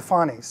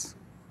Aristophanes.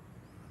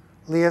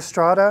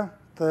 Lysistrata,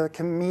 the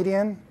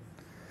comedian,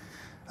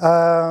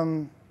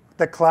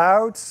 the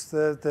Clouds,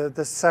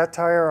 the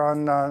satire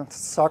on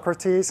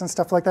Socrates and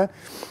stuff like that.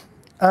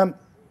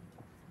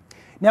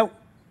 Now,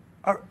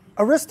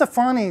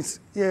 Aristophanes,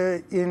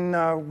 in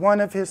one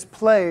of his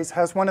plays,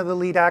 has one of the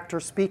lead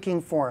actors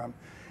speaking for him.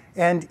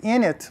 And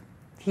in it,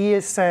 he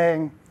is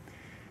saying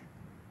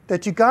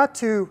that you got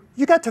to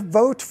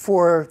vote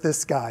for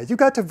this guy. You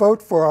got to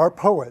vote for our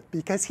poet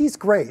because he's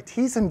great.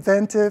 He's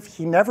inventive.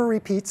 He never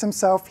repeats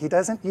himself. He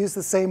doesn't use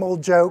the same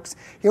old jokes.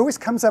 He always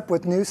comes up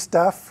with new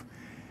stuff.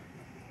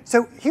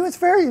 So he was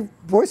very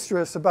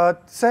boisterous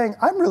about saying,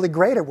 I'm really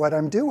great at what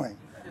I'm doing.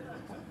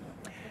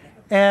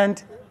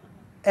 And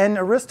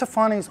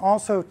Aristophanes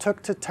also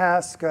took to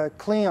task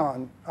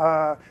Cleon.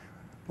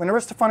 When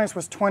Aristophanes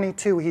was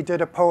 22, he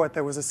did a poet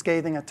that was a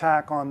scathing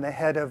attack on the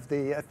head of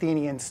the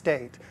Athenian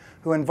state,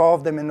 who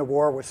involved them in the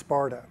war with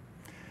Sparta.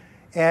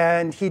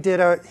 And he did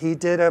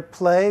a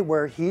play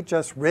where he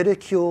just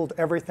ridiculed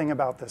everything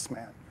about this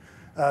man.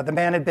 The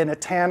man had been a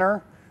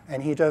tanner,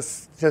 and he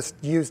just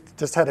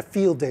had a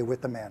field day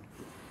with the man.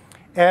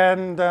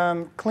 And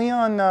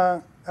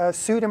Cleon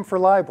sued him for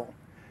libel.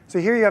 So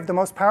here you have the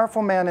most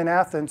powerful man in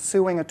Athens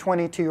suing a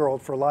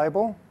 22-year-old for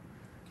libel,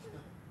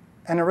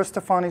 and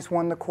Aristophanes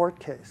won the court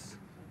case.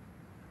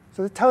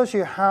 So it tells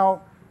you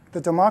how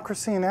the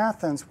democracy in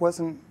Athens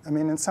wasn't, I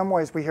mean, in some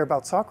ways we hear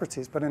about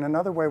Socrates, but in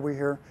another way we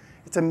hear,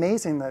 it's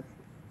amazing that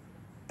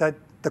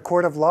the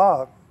court of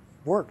law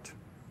worked.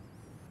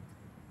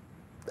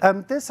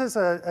 This is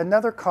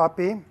another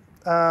copy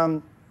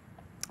from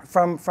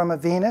a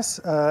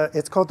Venus.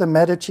 It's called the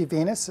Medici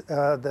Venus.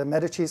 The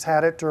Medicis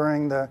had it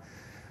during the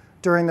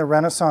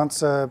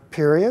Renaissance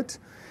period.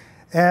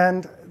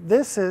 And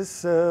this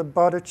is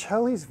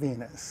Botticelli's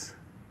Venus.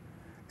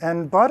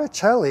 And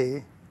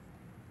Botticelli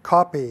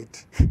copied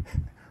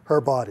her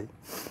body.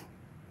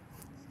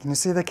 Can you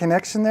see the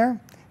connection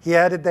there? He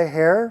added the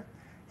hair.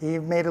 He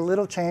made a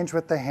little change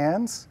with the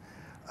hands.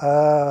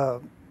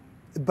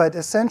 But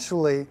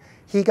essentially,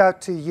 he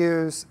got to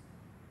use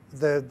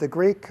the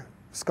Greek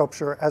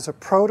sculpture as a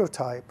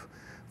prototype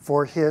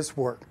for his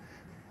work.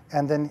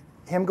 And then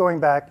him going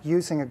back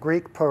using a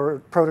Greek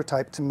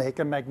prototype to make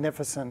a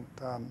magnificent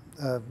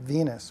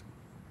Venus.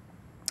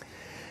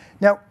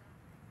 Now,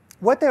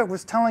 what that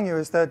was telling you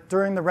is that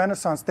during the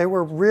Renaissance, they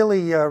were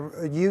really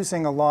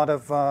using a lot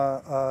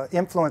of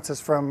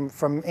influences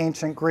from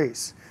ancient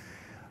Greece.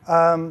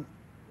 And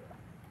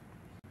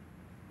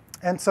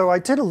so I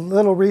did a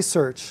little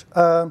research.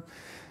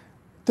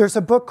 There's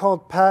a book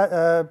called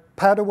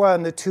Padua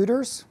and the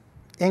Tudors,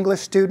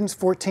 English Students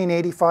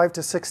 1485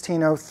 to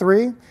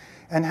 1603,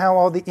 and how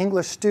all the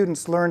English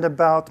students learned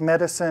about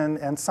medicine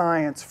and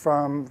science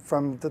from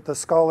the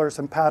scholars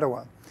in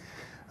Padua.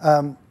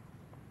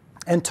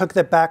 And took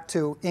that back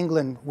to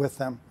England with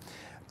them.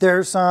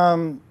 There's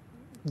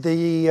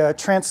the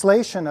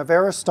translation of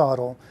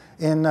Aristotle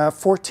in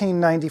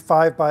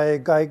 1495 by a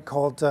guy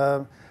called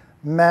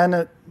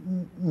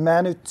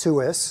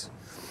Manituus.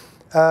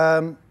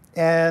 And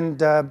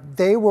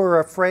they were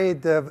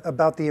afraid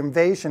about the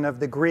invasion of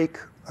the Greek,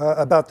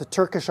 about the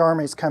Turkish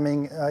armies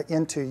coming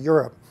into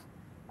Europe.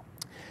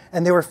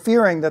 And they were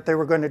fearing that they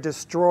were going to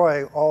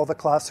destroy all the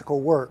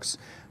classical works.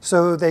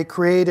 So they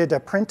created a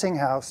printing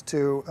house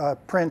to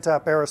print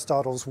up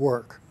Aristotle's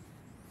work.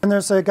 And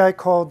there's a guy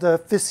called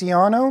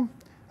Ficiano,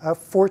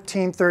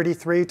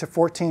 1433 to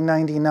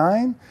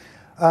 1499.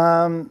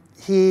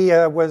 He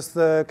was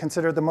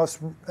considered the most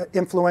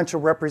influential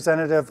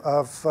representative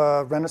of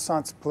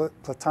Renaissance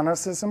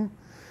Platonicism.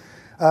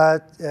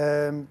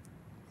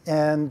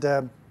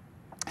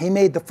 He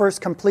made the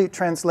first complete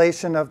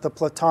translation of the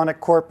Platonic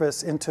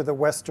corpus into the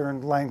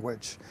Western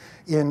language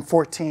in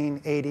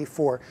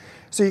 1484.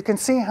 So you can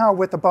see how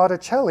with the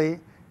Botticelli,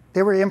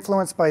 they were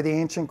influenced by the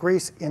ancient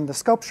Greece in the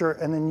sculpture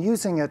and then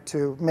using it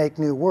to make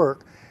new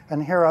work.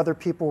 And here other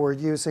people were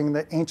using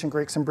the ancient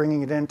Greeks and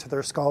bringing it into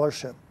their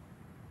scholarship.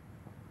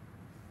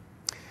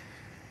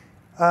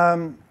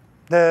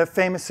 The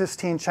famous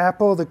Sistine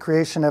Chapel, the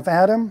creation of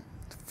Adam,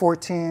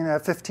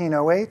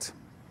 1508,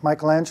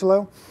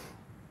 Michelangelo.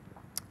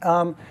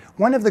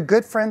 One of the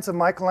good friends of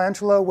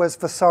Michelangelo was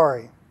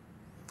Vasari.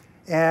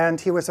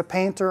 And he was a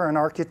painter, an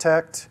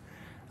architect,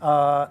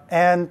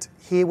 and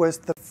he was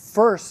the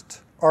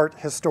first art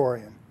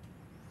historian.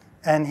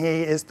 And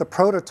he is the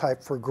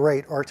prototype for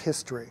great art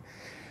history.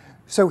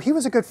 So he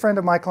was a good friend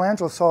of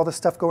Michelangelo, saw all this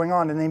stuff going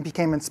on, and then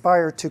became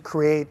inspired to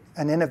create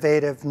an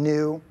innovative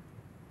new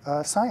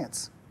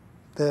science,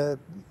 the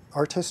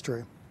art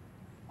history.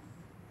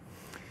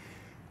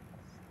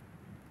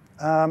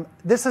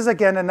 This is,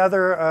 again,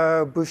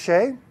 another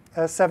Boucher,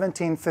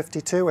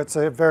 1752. It's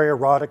a very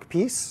erotic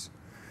piece.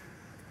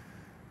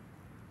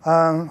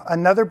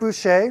 Another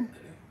Boucher,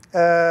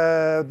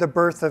 The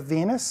Birth of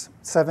Venus,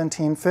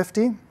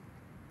 1750.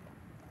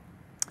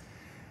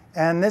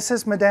 And this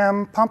is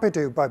Madame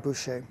Pompadour by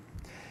Boucher.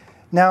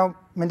 Now,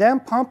 Madame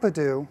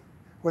Pompadour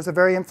was a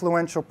very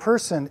influential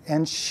person,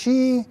 and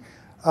she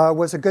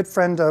was a good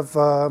friend of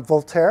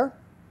Voltaire.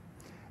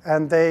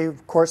 And they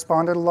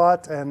corresponded a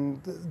lot,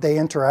 and they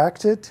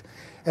interacted.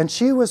 And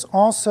she was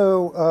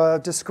also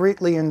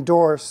discreetly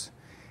endorsed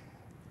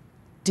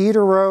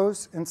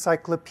Diderot's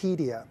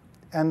encyclopedia.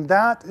 And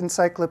that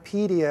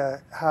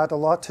encyclopedia had a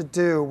lot to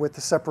do with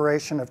the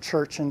separation of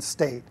church and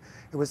state.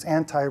 It was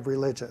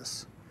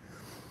anti-religious.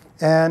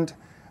 And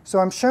so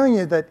I'm showing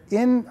you that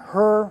in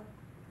her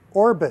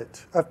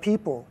orbit of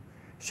people,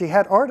 she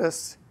had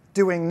artists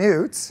doing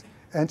nudes,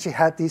 and she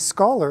had these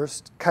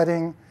scholars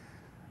cutting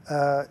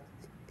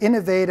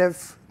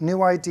innovative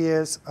new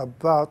ideas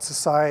about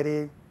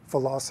society,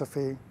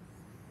 philosophy,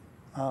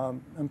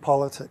 and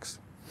politics.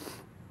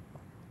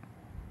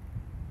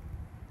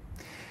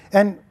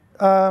 And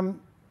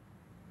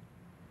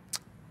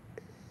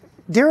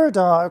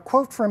Derrida, a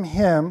quote from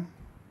him,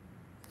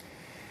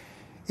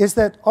 is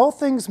that all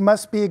things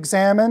must be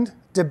examined,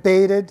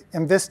 debated,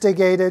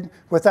 investigated,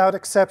 without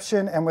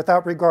exception and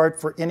without regard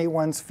for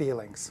anyone's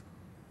feelings.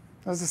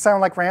 Does it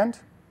sound like Rand?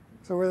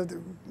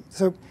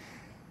 So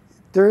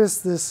there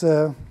is this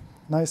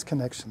nice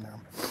connection there.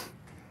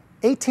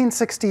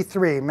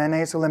 1863,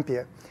 Manet's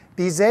Olympia.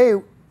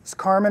 Bizet's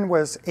Carmen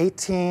was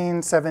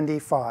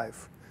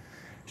 1875.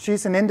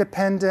 She's an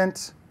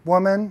independent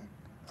woman,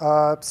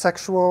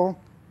 sexual,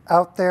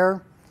 out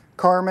there.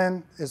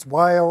 Carmen is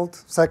wild,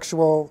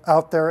 sexual,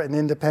 out there, and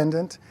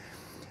independent.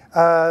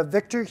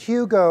 Victor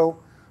Hugo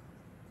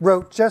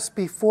wrote just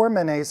before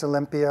Manet's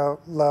Olympia,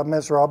 La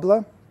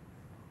Miserable.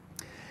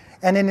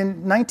 And in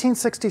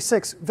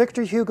 1966,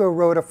 Victor Hugo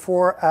wrote a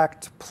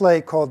 4-act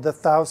play called The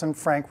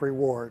 1,000-Franc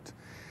Reward.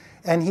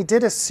 And he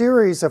did a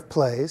series of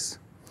plays,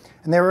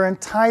 and they were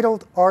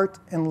entitled Art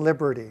and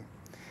Liberty.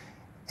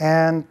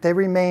 And they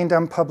remained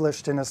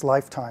unpublished in his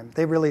lifetime.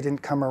 They really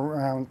didn't come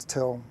around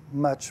till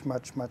much,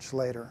 much, much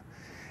later.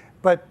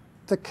 But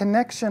the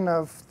connection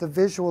of the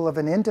visual of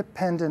an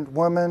independent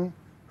woman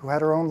who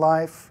had her own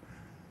life,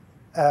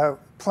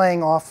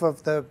 playing off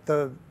of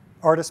the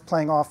artist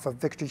playing off of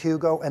Victor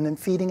Hugo, and then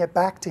feeding it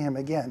back to him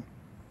again.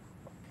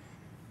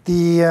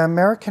 The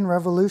American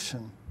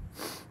Revolution.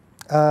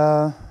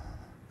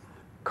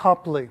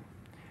 Copley.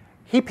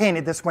 He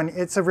painted this when,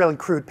 it's a really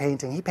crude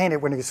painting. He painted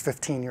it when he was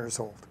 15 years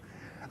old.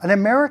 An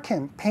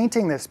American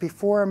painting this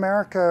before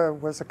America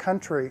was a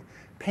country,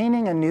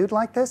 painting a nude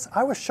like this,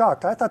 I was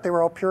shocked. I thought they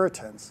were all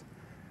Puritans.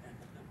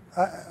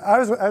 I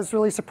was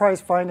really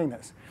surprised finding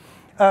this.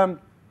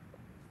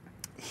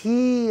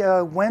 He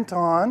went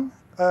on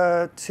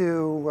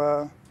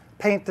to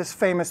paint this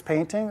famous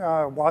painting,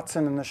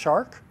 Watson and the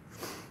Shark.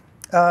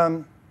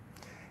 And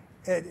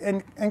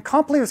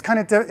Copley was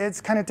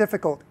it's kind of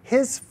difficult.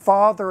 His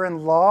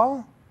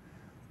father-in-law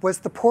was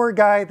the poor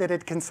guy that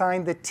had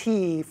consigned the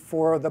tea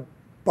for the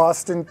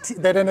Boston tea,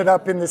 that ended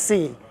up in the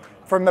sea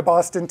from the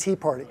Boston Tea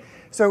Party.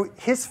 So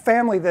his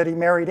family that he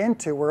married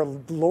into were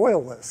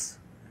loyalists.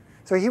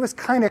 So he was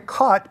kind of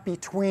caught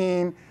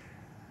between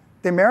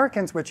the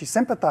Americans, which he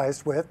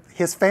sympathized with,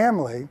 his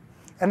family,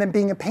 and then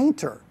being a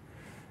painter.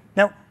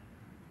 Now,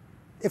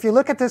 if you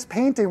look at this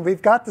painting,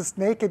 we've got this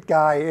naked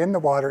guy in the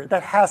water.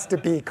 That has to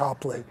be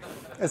Copley.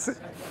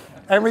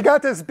 And we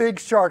got this big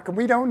shark, and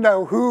we don't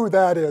know who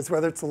that is,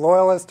 whether it's the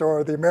loyalists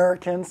or the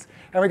Americans,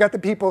 and we got the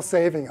people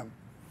saving him.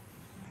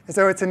 And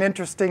so it's an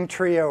interesting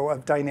trio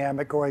of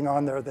dynamic going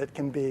on there that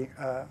can be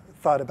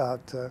thought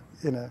about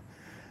in a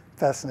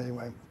fascinating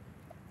way.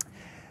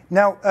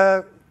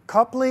 Now,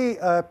 Copley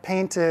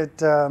painted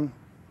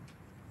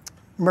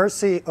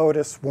Mercy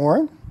Otis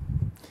Warren,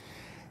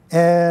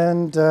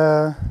 and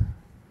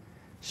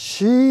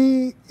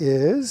she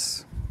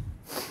is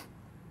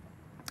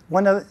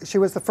she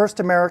was the first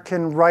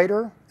American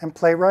writer and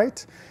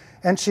playwright,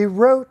 and she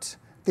wrote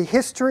The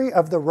History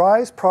of the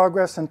Rise,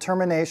 Progress, and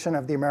Termination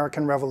of the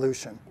American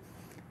Revolution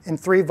in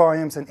 3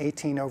 volumes in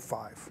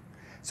 1805.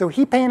 So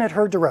he painted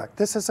her direct.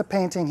 This is a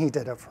painting he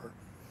did of her.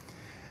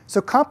 So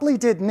Copley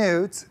did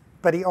nudes,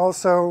 but he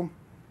also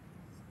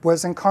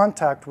was in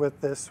contact with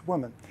this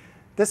woman.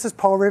 This is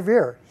Paul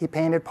Revere. He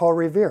painted Paul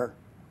Revere.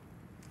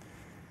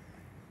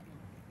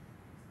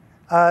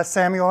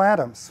 Samuel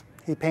Adams.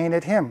 He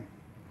painted him.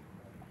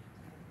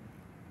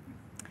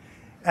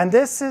 And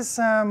this is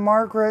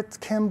Margaret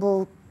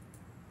Kimball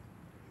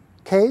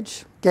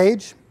Gage.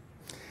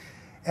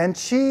 And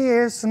she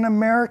is an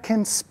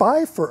American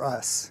spy for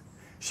us.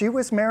 She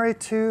was married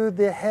to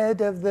the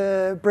head of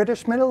the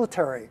British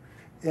military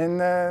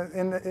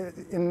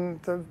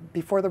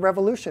before the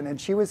Revolution, and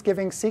she was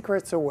giving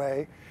secrets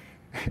away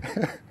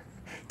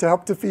to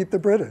help defeat the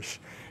British.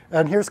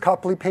 And here's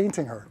Copley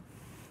painting her.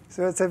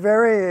 So it's a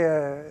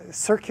very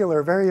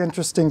circular, very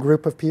interesting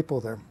group of people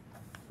there.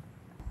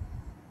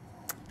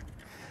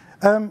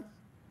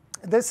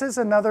 This is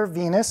another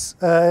Venus,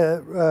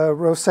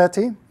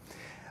 Rossetti.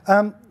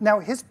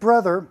 Now his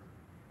brother,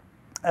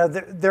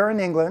 they're in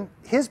England.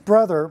 His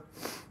brother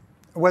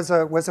was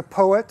a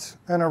poet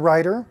and a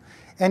writer,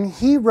 and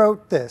he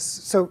wrote this.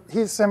 So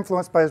he's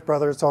influenced by his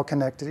brother. It's all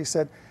connected. He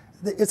said,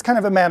 it's kind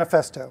of a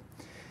manifesto.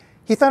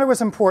 He thought it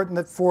was important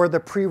that for the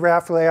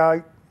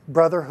pre-Raphaelite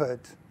brotherhood,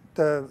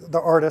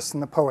 the artists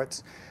and the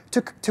poets,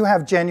 to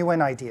have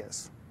genuine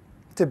ideas,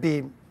 to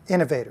be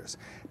innovators,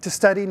 to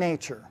study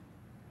nature,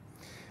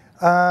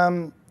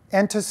 and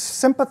to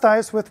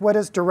sympathize with what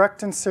is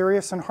direct and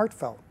serious and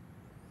heartfelt.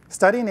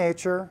 Study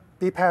nature,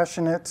 be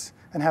passionate,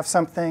 and have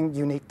something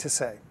unique to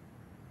say.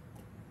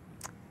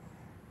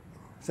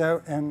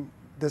 So, and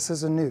this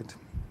is a nude.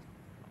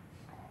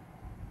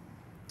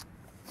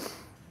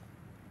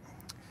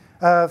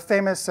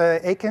 Famous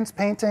Eakins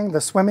painting,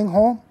 The Swimming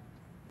Hole.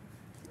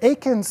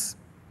 Eakins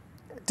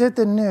did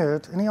the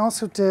nude, and he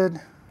also did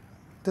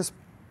this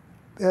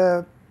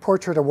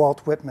portrait of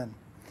Walt Whitman.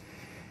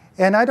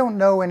 And I don't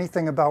know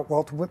anything about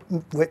Walt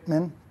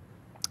Whitman,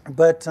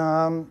 but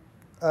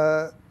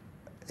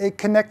it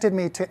connected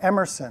me to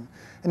Emerson.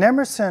 And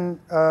Emerson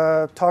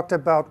talked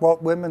about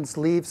Walt Whitman's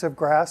Leaves of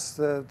Grass,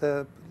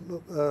 the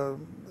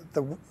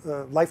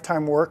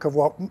lifetime work of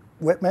Walt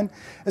Whitman,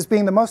 as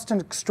being the most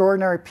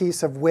extraordinary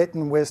piece of wit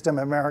and wisdom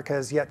America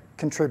has yet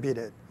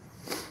contributed.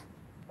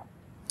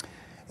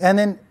 And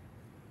then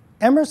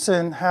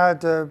Emerson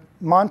had a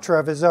mantra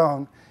of his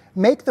own: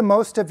 make the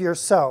most of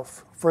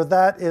yourself, for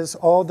that is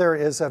all there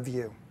is of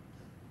you.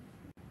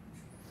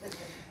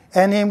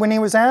 And then when he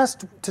was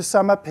asked to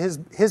sum up his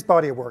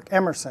body of work,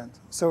 Emerson,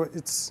 so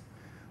it's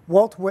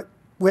Walt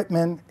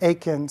Whitman,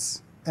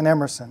 Eakins, and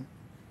Emerson,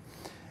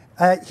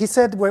 he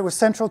said what was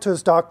central to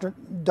his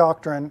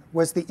doctrine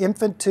was the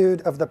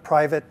infinitude of the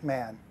private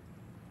man.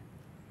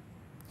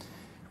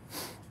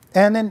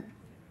 And then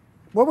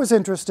what was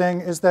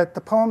interesting is that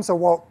the poems of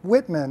Walt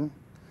Whitman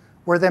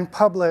were then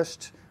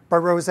published by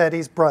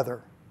Rossetti's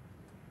brother.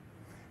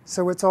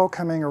 So it's all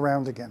coming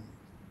around again.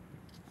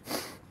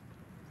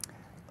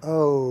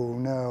 Oh,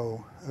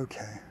 no.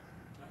 Okay.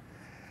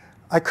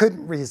 I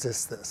couldn't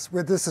resist this.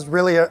 This is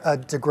really a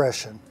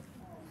digression.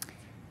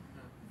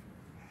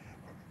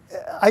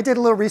 I did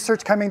a little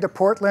research coming to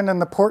Portland,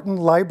 and the Portland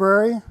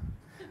Library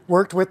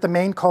worked with the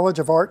Maine College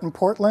of Art in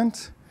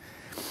Portland.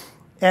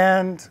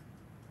 And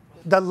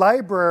the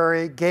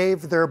library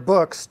gave their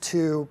books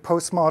to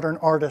postmodern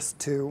artists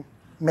to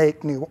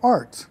make new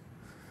art.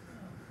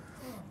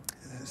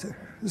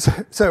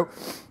 So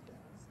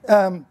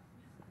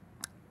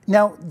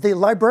now the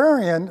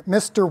librarian,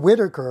 Mr.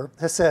 Whitaker,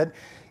 has said,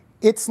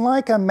 it's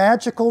like a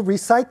magical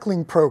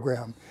recycling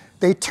program.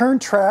 They turn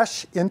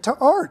trash into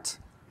art.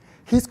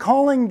 He's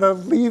calling the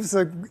leaves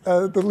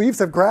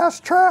of grass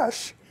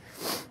trash.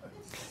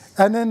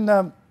 And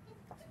then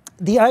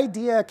the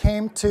idea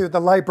came to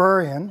the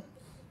librarian.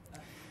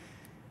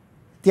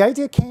 The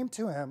idea came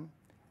to him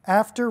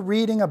after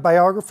reading a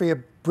biography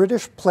of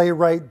British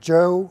playwright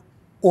Joe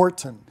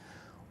Orton.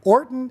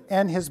 Orton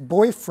and his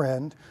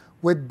boyfriend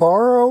would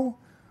borrow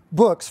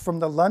books from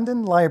the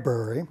London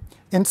Library,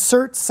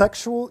 insert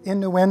sexual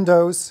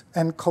innuendos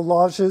and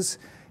collages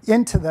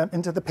into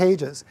the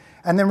pages,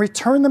 and then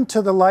return them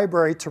to the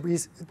library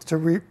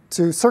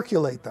to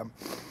circulate them.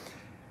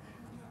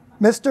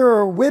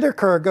 Mr.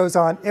 Whitaker goes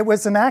on, it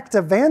was an act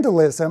of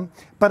vandalism,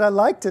 but I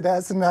liked it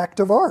as an act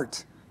of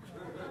art.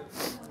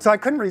 So I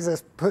couldn't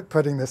resist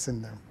putting this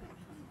in there.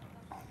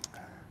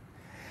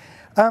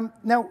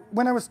 Now,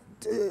 when I was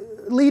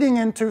leading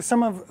into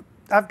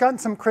I've gotten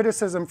some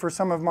criticism for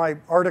some of my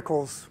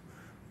articles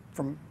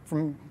from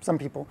some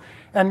people.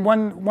 And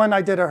one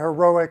I did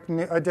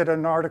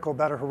an article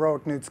about a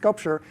heroic nude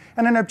sculpture,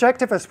 and an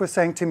objectivist was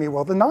saying to me,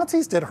 well, the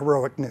Nazis did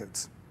heroic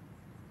nudes.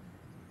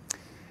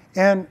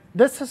 And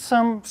this is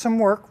some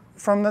work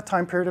from the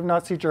time period of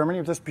Nazi Germany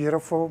of just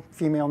beautiful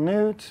female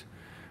nudes,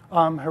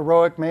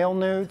 heroic male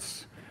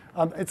nudes.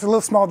 It's a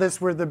little small. These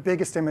were the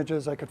biggest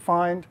images I could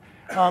find.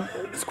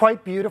 It's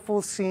quite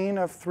beautiful scene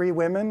of three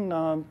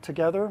women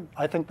together.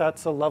 I think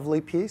that's a lovely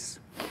piece.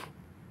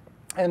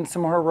 And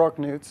some heroic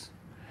nudes.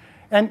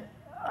 And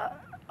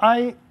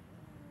I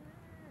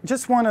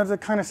just wanted to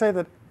kind of say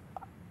that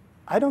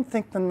I don't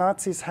think the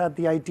Nazis had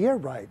the idea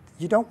right.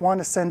 You don't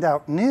want to send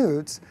out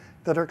nudes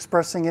that are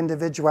expressing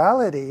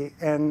individuality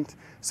and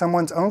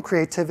someone's own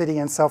creativity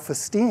and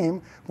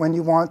self-esteem when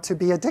you want to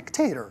be a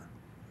dictator.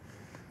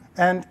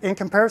 And in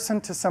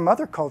comparison to some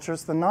other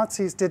cultures, the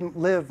Nazis didn't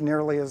live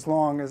nearly as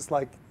long as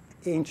like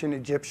ancient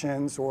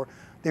Egyptians or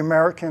the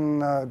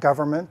American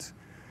government.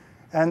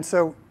 And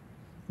so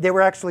they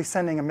were actually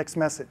sending a mixed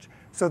message.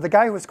 So the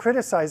guy who was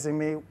criticizing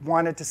me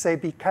wanted to say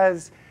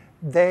because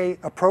they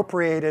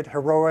appropriated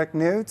heroic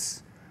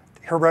nudes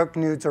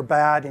are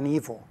bad and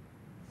evil.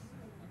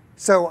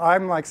 So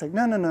I'm like saying,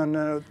 no, no, no,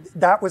 no,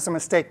 that was a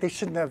mistake. They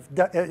shouldn't have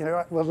done, you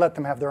know, we'll let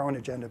them have their own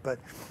agenda, but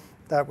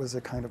that was a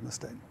kind of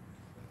mistake.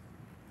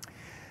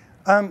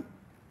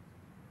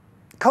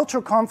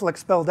 Cultural conflict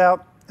spelled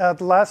out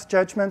the Last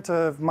Judgment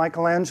of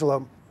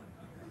Michelangelo.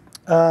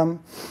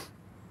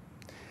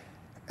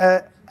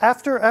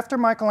 After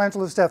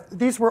Michelangelo's death,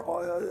 they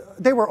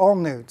were all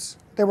nudes.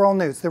 They were all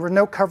nudes. There were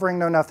no covering,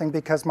 no nothing,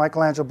 because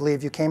Michelangelo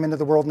believed you came into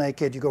the world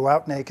naked, you go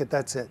out naked,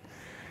 that's it.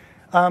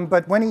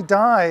 But when he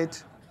died,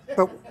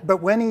 the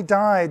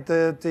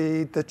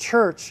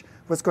church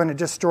was going to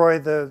destroy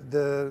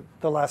the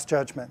Last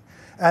Judgment.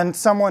 And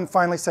someone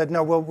finally said,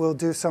 no, we'll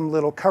do some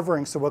little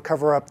covering, so we'll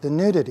cover up the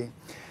nudity.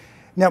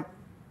 Now,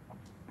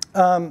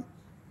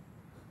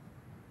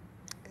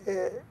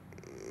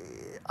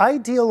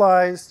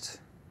 idealized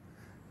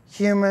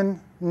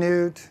human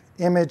nude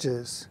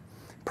images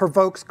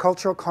provokes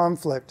cultural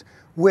conflict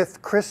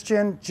with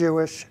Christian,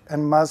 Jewish,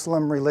 and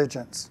Muslim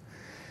religions.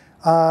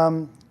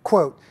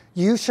 Quote,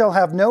 "You shall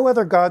have no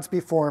other gods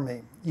before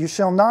me. You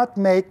shall not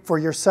make for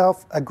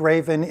yourself a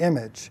graven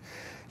image.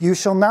 You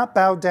shall not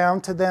bow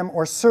down to them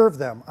or serve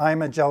them. I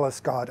am a jealous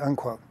God,"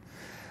 unquote.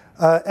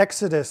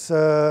 Exodus,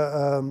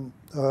 well,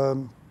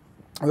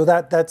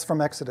 that's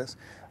from Exodus.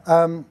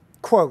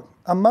 Quote,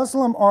 "A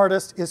Muslim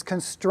artist is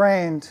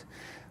constrained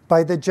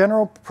by the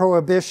general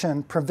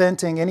prohibition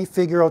preventing any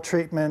figural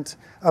treatment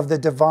of the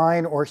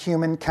divine or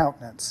human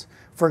countenance,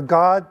 for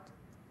God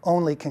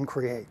only can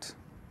create."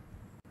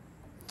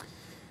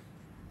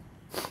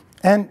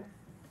 And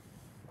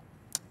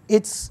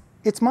it's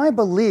my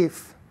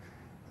belief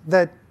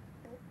that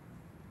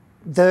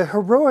the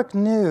heroic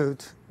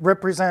nude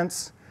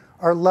represents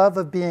our love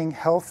of being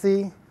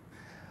healthy,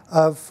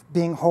 of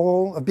being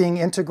whole, of being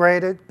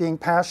integrated, being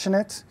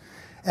passionate,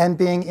 and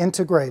being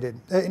integrated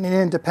and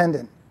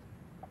independent.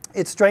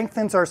 It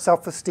strengthens our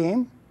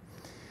self-esteem,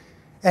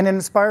 and it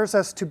inspires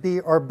us to be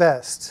our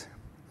best.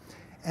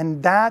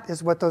 And that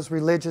is what those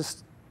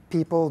religious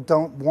people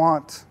don't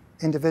want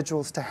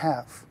individuals to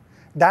have.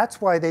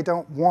 That's why they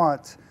don't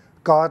want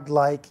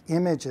godlike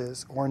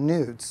images or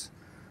nudes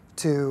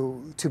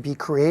to be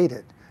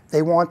created.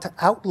 They want to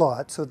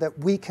outlaw it so that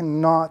we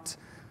cannot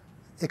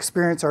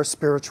experience our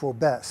spiritual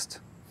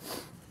best.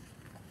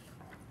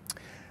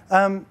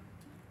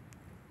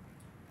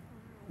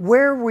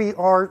 Where we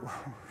are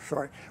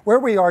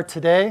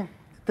today,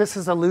 this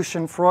is a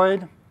Lucian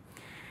Freud,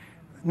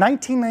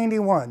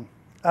 1991.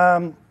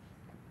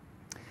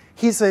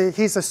 He's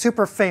a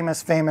super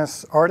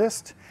famous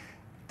artist.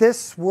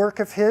 This work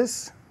of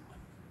his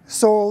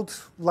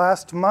sold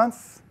last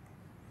month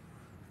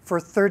for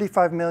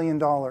 $35 million.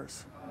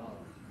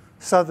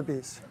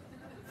 Sotheby's.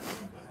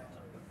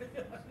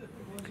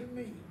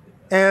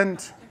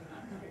 And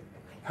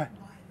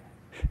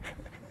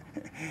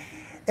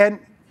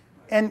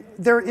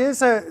there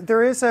is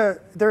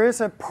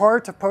a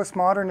part of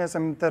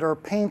postmodernism that are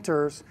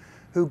painters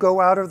who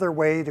go out of their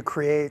way to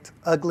create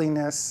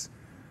ugliness,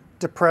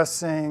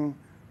 depressing,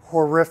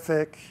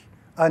 horrific,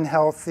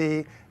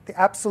 unhealthy, the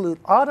absolute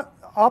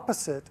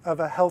opposite of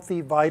a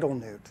healthy, vital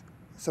nude.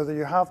 So that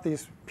you have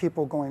these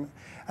people going,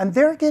 and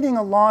they're getting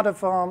a lot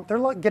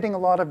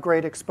of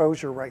great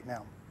exposure right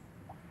now.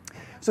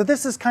 So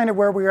this is kind of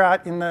where we're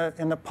at in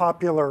the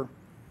popular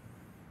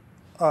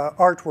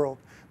art world.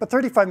 But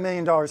 $35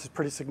 million is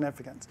pretty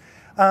significant.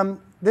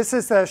 This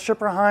is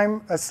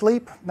Schipperheim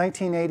Asleep,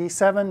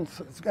 1987.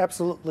 It's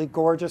absolutely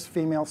gorgeous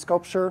female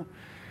sculpture.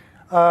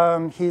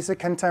 He's a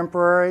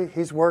contemporary.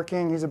 He's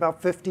working. He's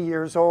about 50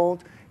 years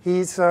old.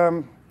 He's,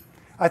 I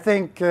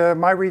think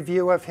my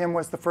review of him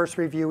was the first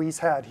review he's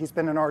had. He's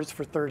been an artist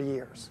for 30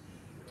 years.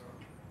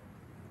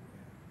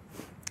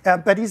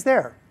 But he's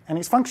there, and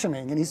he's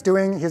functioning, and he's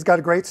got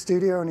a great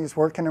studio, and he's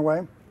working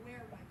away.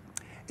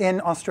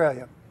 In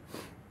Australia.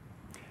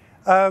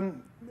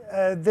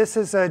 This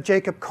is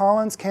Jacob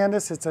Collins'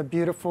 canvas. It's a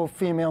beautiful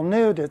female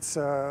nude. It's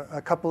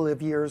a couple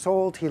of years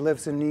old. He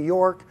lives in New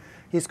York.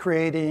 He's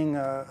creating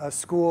a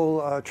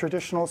school, a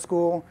traditional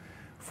school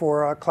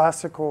for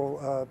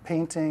classical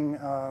painting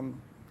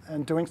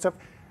and doing stuff.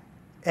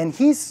 And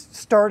he's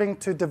starting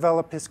to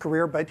develop his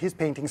career, but his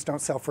paintings don't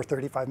sell for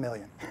 $35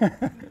 million.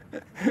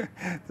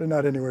 They're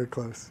not anywhere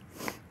close.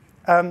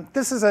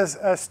 This is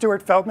a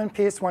Stuart Feldman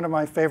piece, one of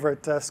my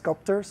favorite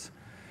sculptors,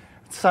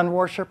 Sun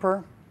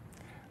Worshipper.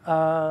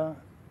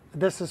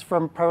 This is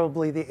from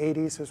probably the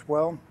 80s as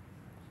well.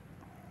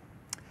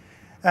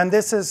 And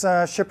this is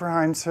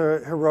Schipperheim's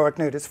heroic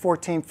nude. It's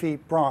 14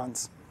 feet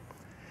bronze.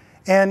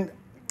 And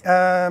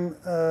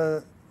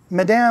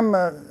Madame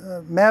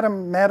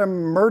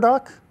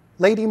Murdoch,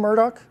 Lady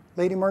Murdoch,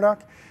 Lady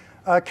Murdoch,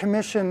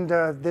 commissioned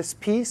this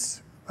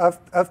piece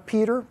of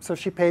Peter, so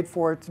she paid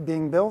for it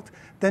being built.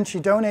 Then she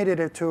donated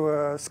it to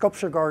a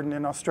sculpture garden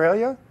in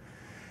Australia.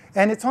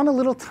 And it's on a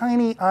little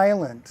tiny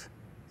island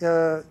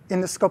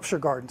in the sculpture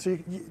garden. So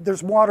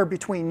there's water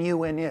between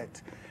you and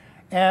it.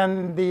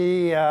 And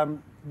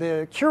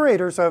the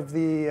curators of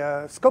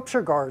the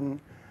sculpture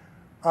garden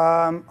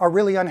are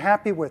really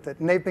unhappy with it.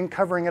 And they've been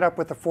covering it up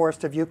with a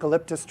forest of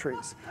eucalyptus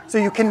trees. So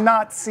you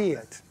cannot see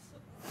it.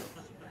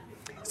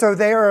 So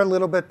they are a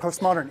little bit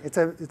postmodern.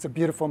 It's a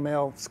beautiful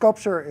male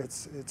sculpture.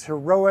 It's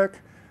heroic.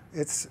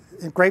 It's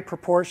in great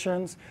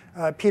proportions.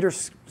 Peter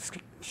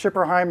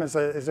Schipperheim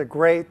is a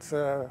great,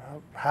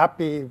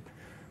 happy,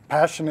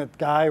 passionate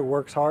guy who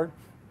works hard,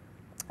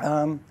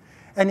 and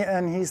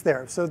he's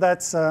there. So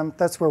that's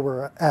where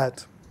we're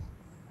at.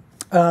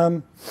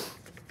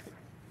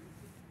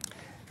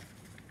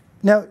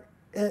 Now,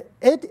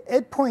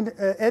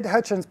 Ed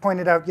Hutchins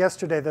pointed out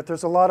yesterday that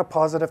there's a lot of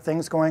positive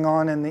things going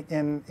on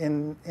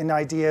in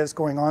ideas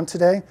going on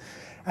today,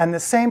 and the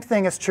same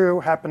thing is true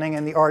happening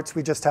in the arts.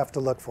 We just have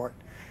to look for it.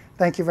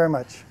 Thank you very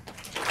much.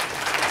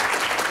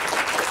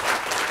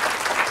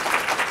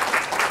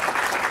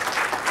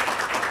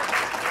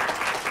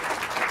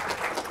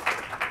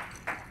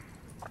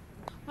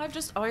 I've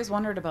just always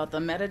wondered about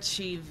the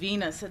Medici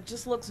Venus. It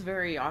just looks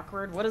very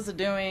awkward. What is it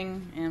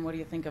doing, and what do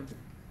you think of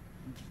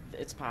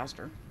its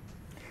posture?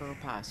 Her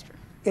posture.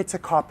 It's a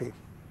copy.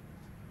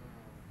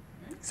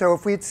 So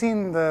if we'd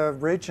seen the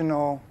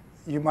original,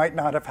 you might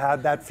not have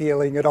had that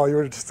feeling at all. You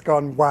would have just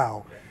gone,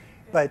 wow.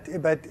 But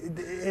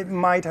it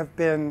might have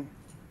been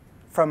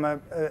from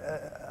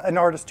an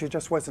artist who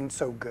just wasn't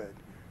so good.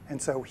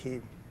 And so he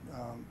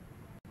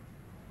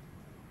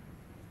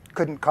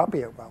couldn't copy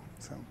it well.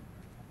 So.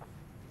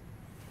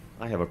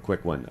 I have a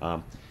quick one.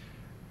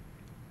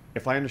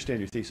 If I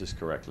understand your thesis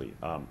correctly,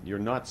 you're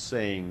not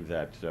saying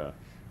that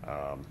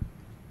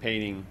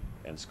painting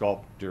and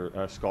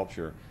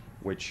sculpture,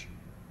 which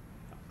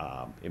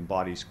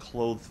embodies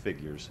clothed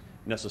figures,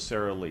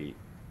 necessarily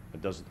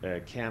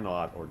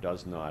cannot or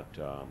does not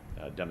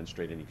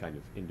demonstrate any kind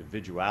of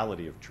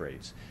individuality of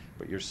traits,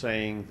 but you're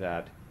saying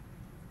that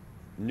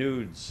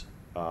nudes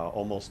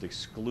almost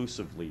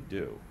exclusively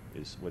do.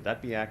 Would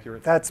that be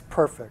accurate? That's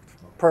perfect.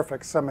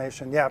 Perfect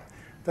summation. Yeah.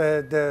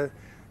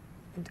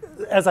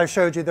 As I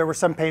showed you, there were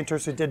some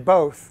painters who did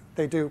both.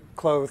 They do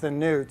clothed and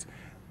nudes,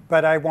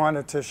 but I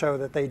wanted to show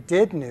that they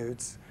did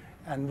nudes,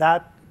 and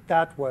that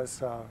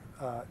was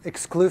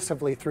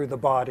exclusively through the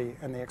body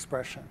and the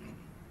expression.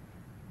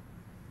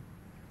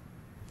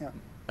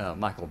 Yeah.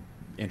 Michael,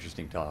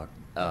 interesting talk.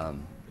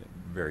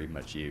 Very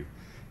much you.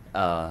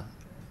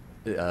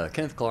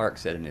 Kenneth Clark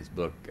said in his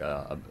book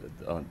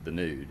on the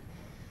nude,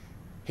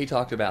 he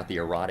talked about the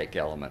erotic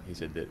element. He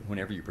said that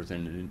whenever you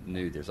present a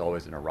nude, there's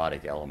always an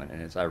erotic element.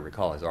 And as I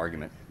recall his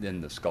argument,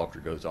 then the sculptor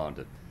goes on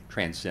to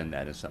transcend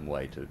that in some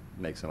way to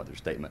make some other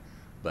statement.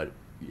 But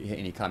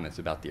any comments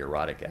about the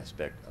erotic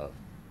aspect of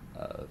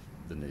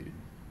the nude?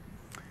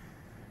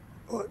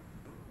 Well,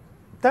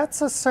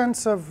 that's a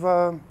sense of,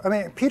 I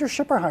mean, Peter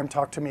Schipperheim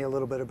talked to me a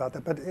little bit about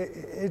that, but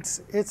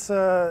it's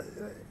a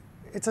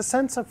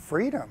sense of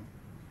freedom.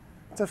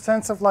 It's a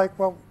sense of like,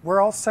 well, we're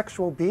all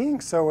sexual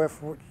beings, so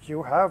if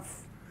you have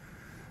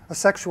a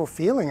sexual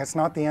feeling, it's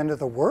not the end of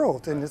the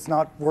world, and it's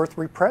not worth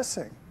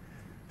repressing.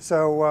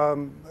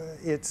 So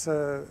it's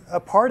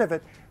a part of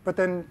it, but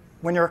then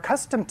when you're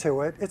accustomed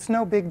to it, it's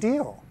no big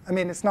deal. I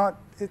mean, it's not,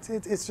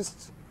 it's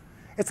just,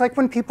 it's like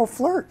when people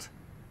flirt.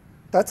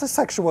 That's a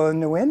sexual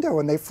innuendo,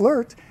 and they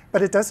flirt,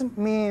 but it doesn't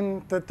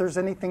mean that there's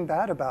anything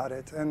bad about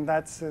it, and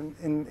that's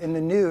in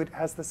the nude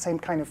has the same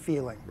kind of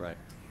feeling. Right.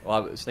 Well, I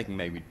was thinking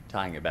maybe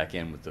tying it back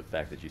in with the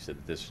fact that you said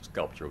that this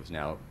sculpture was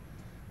now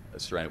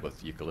surrounded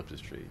with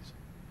eucalyptus trees.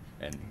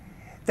 And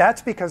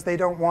that's because they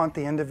don't want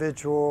the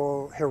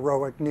individual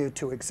heroic nude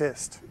to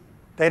exist.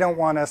 They don't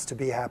want us to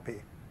be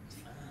happy.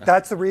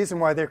 That's the reason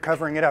why they're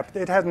covering it up.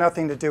 It has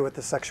nothing to do with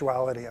the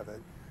sexuality of it.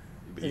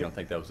 But you don't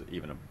think that was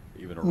even a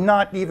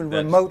not even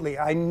remotely.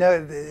 I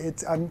know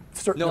I'm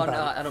certain. No, about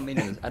no, it.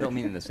 I don't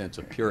mean in the sense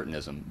of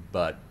Puritanism,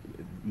 but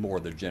more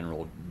the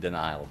general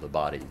denial of the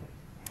body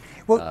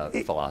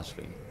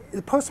philosophy.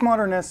 The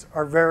postmodernists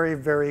are very,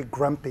 very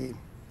grumpy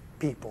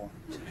people,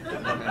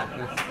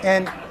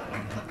 and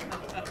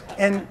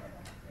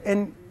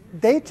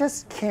they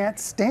just can't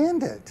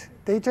stand it.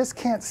 They just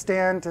can't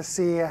stand to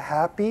see a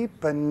happy,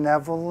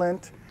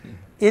 benevolent,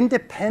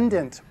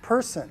 independent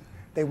person.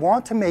 They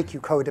want to make you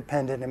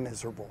codependent and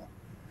miserable.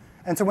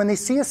 And so when they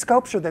see a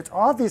sculpture that's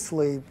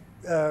obviously,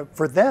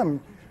 for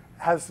them,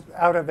 has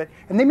out of it,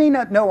 and they may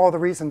not know all the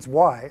reasons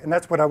why, and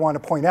that's what I want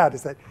to point out,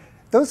 is that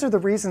those are the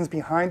reasons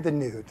behind the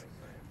nude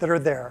that are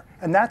there,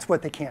 and that's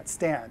what they can't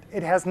stand.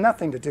 It has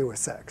nothing to do with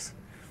sex.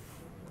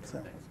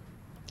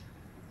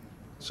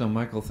 So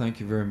Michael, thank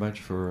you very much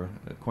for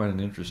quite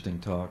an interesting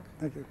talk.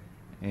 Thank you.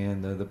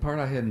 And the part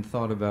I hadn't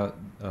thought about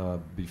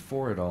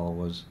before it all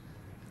was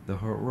the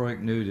heroic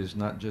nude is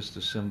not just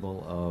a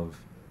symbol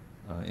of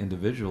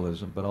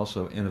individualism, but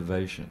also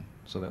innovation.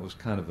 So that was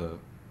kind of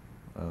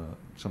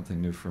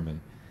something new for me.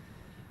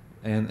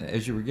 And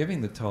as you were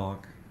giving the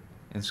talk,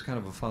 and it's kind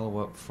of a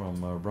follow-up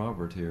from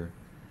Robert here,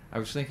 I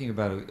was thinking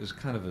about it as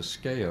kind of a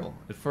scale.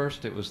 At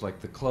first it was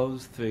like the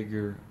clothed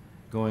figure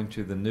going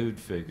to the nude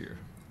figure.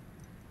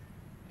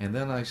 And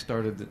then I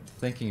started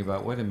thinking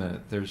about, wait a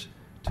minute, there's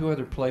two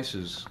other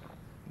places.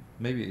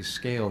 Maybe a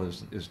scale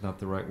is not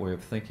the right way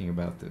of thinking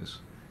about this.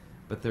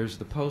 But there's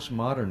the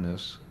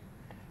postmodernists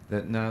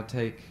that now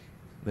take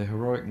the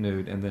heroic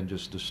nude and then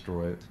just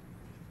destroy it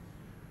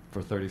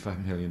for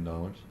 $35 million.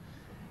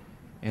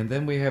 And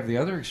then we have the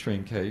other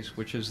extreme case,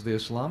 which is the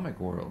Islamic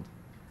world,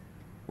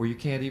 where you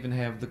can't even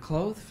have the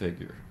clothed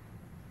figure.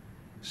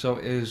 So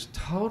it is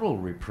total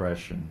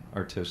repression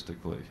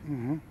artistically.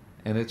 Mm-hmm.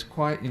 And it's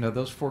quite,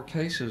 those four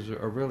cases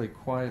are really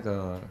quite,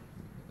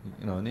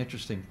 an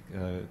interesting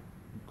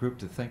group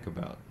to think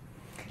about.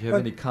 Do you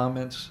have any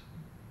comments?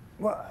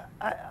 Well,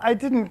 I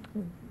didn't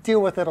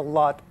deal with it a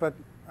lot, but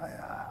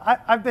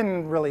I've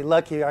been really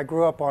lucky. I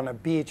grew up on a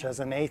beach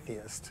as an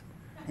atheist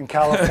in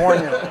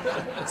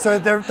California. So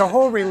the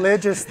whole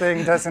religious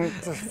thing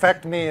doesn't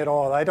affect me at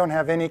all. I don't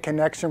have any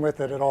connection with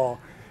it at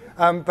all.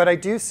 But I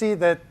do see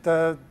that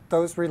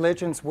those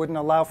religions wouldn't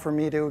allow for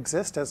me to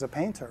exist as a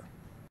painter.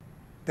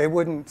 They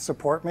wouldn't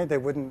support me. They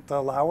wouldn't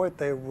allow it.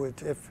 They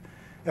would,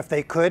 if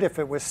they could, if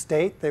it was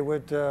state, they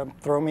would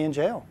throw me in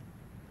jail.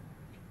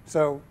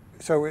 So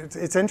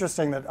it's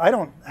interesting that I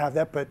don't have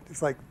that, but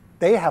it's like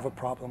they have a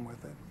problem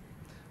with it.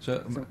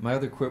 So my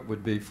other quip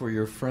would be for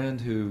your friend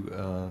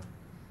who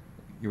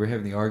you were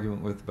having the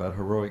argument with about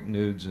heroic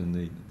nudes in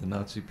the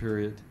Nazi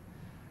period.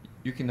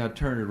 You can now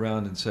turn it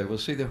around and say, well,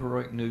 see, the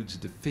heroic nudes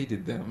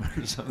defeated them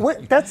or something.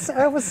 What?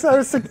 I was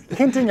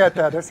hinting at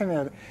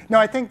that. No,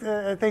 I think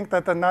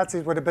that the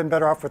Nazis would have been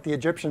better off with the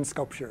Egyptian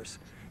sculptures,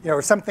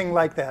 or something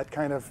like that,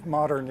 kind of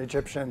modern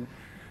Egyptian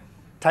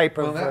type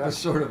of. Well, that was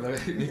sort of an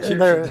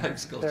Egyptian type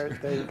sculpture.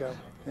 There you go.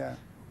 Yeah.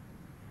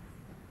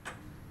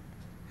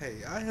 Hey,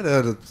 I had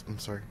a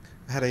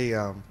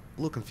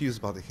little confused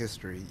about the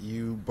history.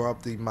 You brought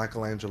up the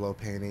Michelangelo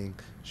painting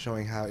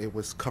showing how it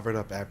was covered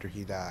up after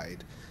he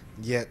died.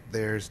 Yet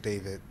there's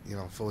David,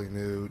 fully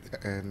nude,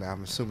 and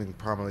I'm assuming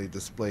prominently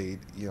displayed,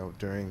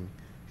 during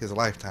his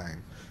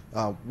lifetime.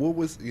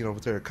 Was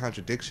there a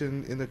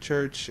contradiction in the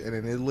church and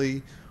in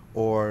Italy,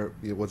 or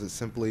was it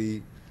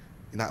simply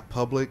not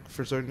public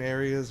for certain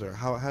areas, or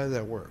how did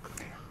that work?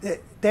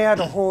 They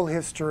had a whole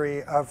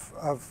history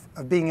of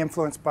being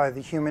influenced by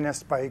the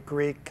humanists, by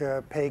Greek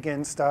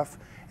pagan stuff,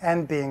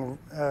 and being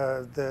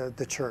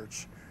the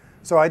church.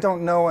 So I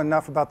don't know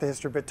enough about the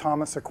history, but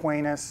Thomas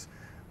Aquinas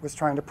was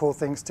trying to pull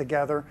things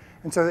together.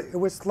 And so it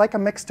was like a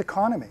mixed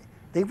economy.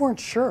 They weren't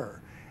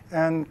sure.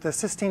 And the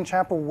Sistine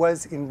Chapel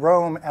was in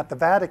Rome at the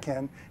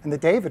Vatican, and the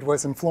David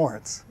was in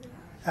Florence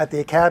at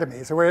the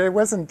Academy. So it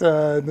wasn't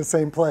in the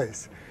same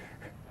place.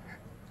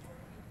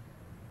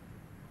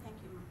 Thank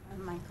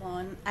you, Michael.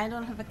 And I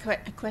don't have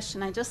a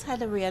question. I just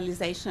had a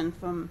realization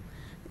from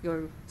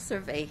your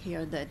survey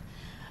here that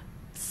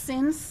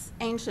since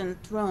ancient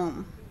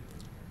Rome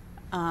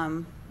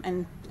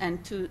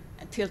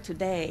till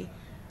today,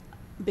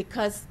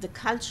 because the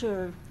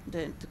culture,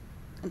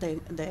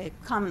 the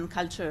common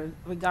culture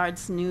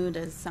regards nude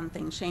as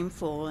something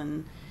shameful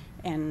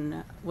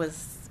and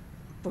was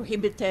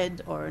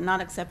prohibited or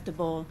not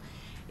acceptable,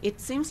 it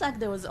seems like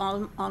there was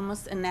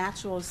almost a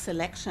natural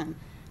selection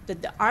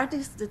that the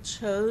artist that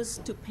chose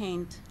to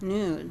paint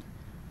nude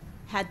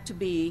had to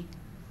be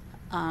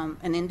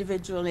an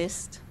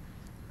individualist,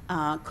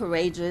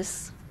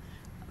 courageous,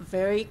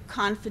 very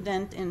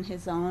confident in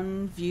his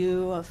own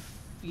view of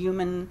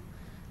human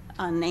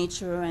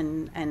nature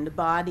and the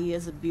body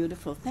is a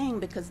beautiful thing,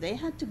 because they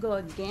had to go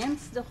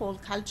against the whole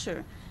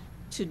culture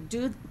to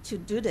do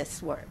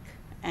this work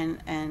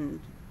and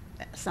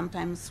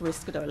sometimes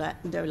risk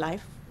their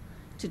life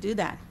to do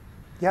that.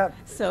 Yeah.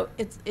 So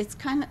it's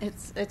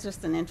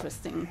just an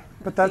interesting.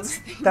 But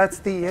that's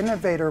the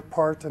innovator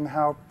part and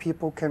how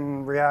people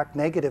can react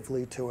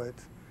negatively to it,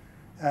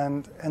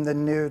 and the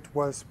nude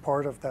was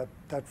part of that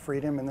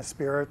freedom and the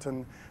spirit,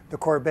 and the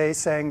Courbet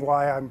saying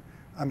why I'm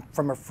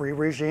from a free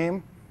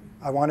regime.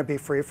 I want to be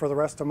free for the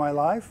rest of my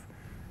life.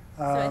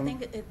 So I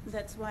think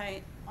that's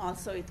why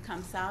also it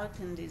comes out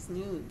in these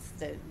nudes,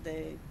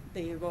 the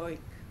heroic,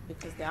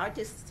 because the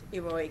artist's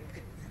heroic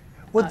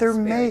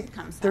spirit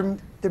comes out.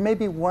 There may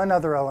be one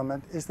other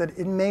element, is that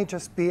it may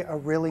just be a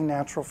really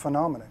natural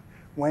phenomenon.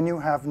 When you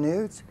have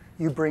nudes,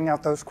 you bring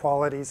out those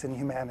qualities in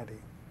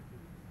humanity.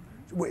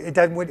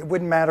 It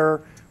wouldn't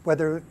matter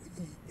whether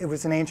it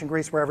was in ancient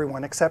Greece where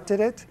everyone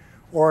accepted it,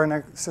 or in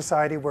a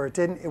society where it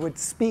didn't. It would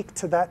speak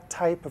to that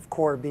type of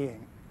core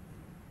being.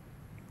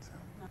 So.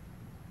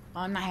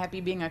 I'm not happy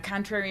being a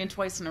contrarian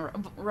twice in a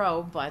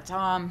row, but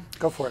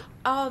go for it.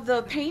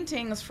 The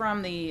paintings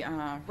from the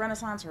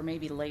Renaissance or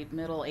maybe late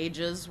Middle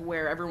Ages,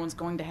 where everyone's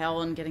going to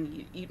hell and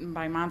getting eaten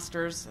by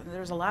monsters,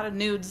 there's a lot of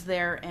nudes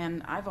there,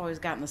 and I've always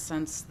gotten the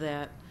sense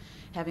that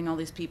having all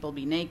these people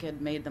be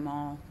naked made them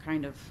all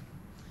kind of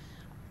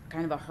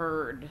a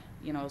herd,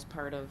 as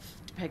part of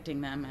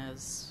depicting them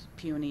as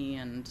puny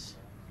and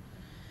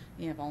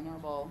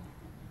vulnerable.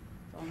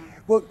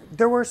 Well,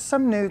 there were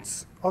some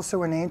nudes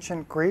also in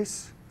ancient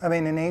Greece,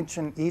 in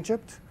ancient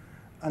Egypt,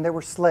 and they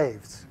were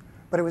slaves.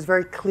 But it was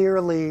very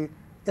clearly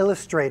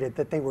illustrated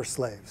that they were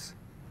slaves.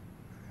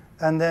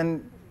 And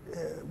then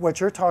what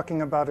you're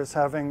talking about is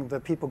having the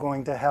people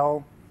going to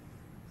hell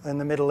in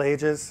the Middle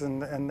Ages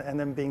and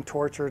then being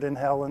tortured in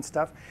hell and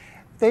stuff.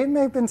 They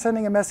may have been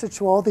sending a message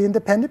to all the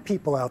independent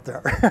people out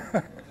there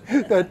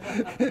that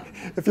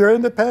if you're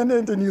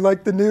independent and you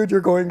like the nude,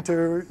 you're going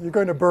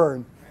to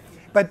burn.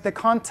 But the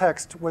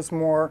context was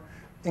more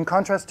in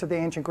contrast to the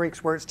ancient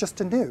Greeks, where it's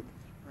just a nude,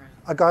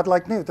 a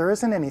godlike nude. There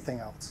isn't anything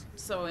else.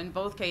 So in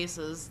both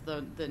cases,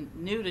 the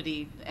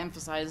nudity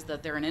emphasized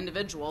that they're an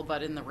individual,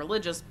 but in the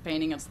religious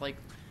painting, it's like,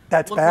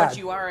 that's look bad. What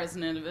you are as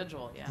an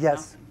individual. Yeah,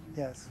 yes,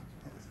 no? yes.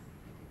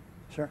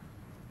 Sure.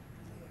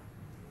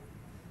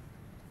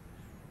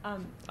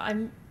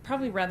 I'm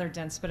probably rather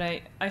dense, but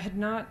I had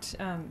not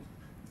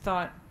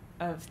thought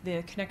of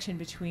the connection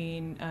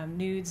between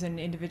nudes and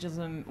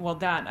individualism. Well,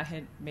 that I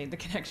had made the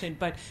connection,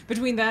 but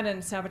between that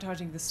and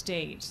sabotaging the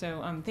state.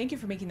 So thank you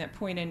for making that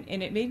point.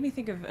 And it made me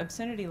think of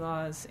obscenity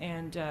laws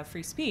and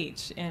free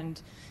speech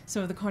and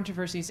some of the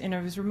controversies. And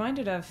I was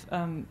reminded of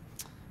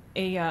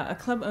a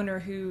club owner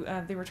who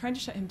they were trying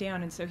to shut him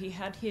down, and so he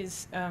had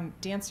his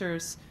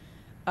dancers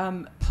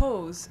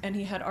pose, and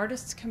he had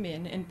artists come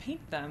in and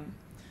paint them.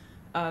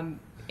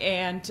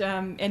 And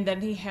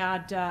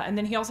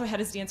then he also had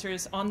his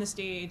dancers on the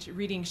stage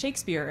reading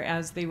Shakespeare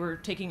as they were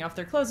taking off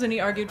their clothes, and he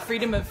argued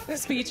freedom of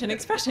speech and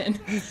expression.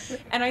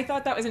 And I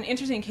thought that was an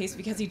interesting case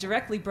because he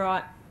directly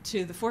brought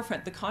to the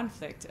forefront the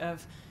conflict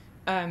of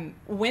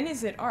when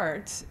is it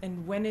art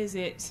and when is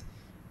it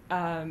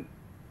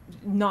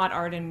not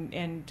art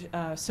and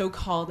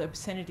so-called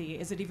obscenity?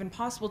 Is it even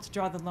possible to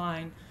draw the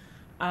line?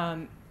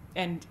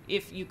 And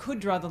if you could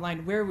draw the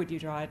line, where would you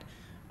draw it?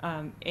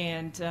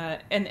 And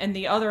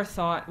the other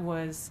thought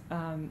was,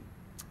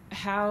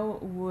 how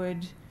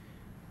would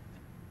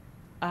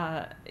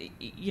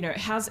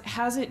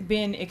has it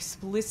been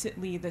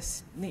explicitly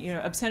this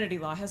obscenity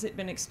law? Has it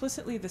been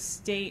explicitly the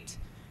state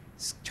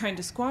trying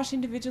to squash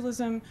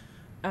individualism,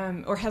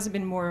 or has it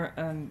been more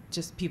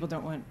just people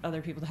don't want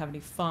other people to have any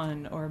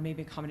fun, or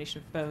maybe a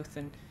combination of both?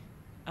 And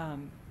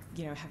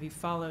have you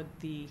followed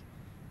the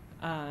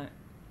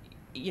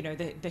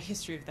the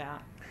history of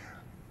that?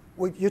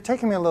 Well, you're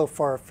taking me a little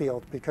far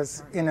afield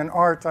because in an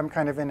art, I'm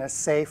kind of in a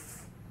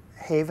safe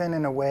haven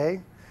in a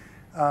way,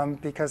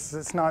 because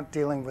it's not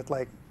dealing with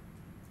like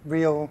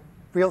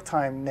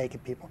real-time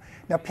naked people.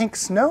 Now, Pink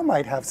Snow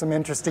might have some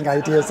interesting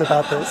ideas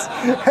about this.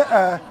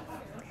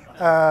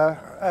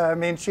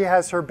 She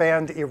has her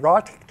band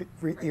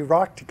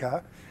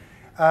Erotica,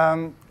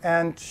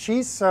 and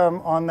she's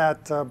on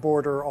that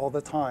border all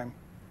the time.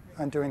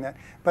 On doing that,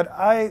 but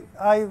I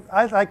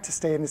like to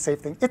stay in the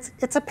safe thing.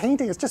 It's a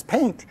painting. It's just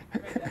paint.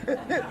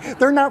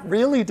 They're not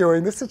really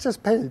doing this. It's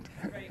just paint.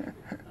 Right.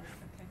 Okay.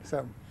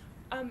 So,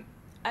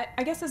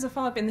 I guess as a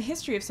follow-up in the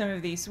history of some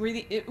of these,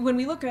 when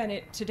we look at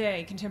it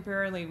today,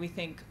 contemporarily, we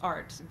think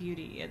art,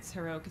 beauty, it's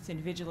heroic, it's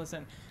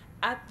individualism.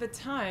 At the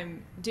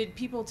time, did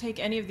people take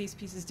any of these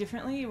pieces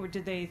differently, or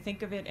did they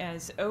think of it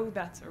as, oh,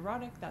 that's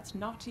erotic, that's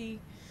naughty?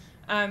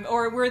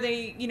 Or were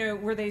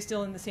they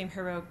still in the same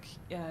heroic,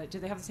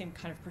 did they have the same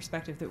kind of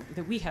perspective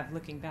that we have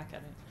looking back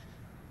at it?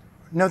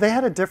 No, they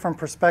had a different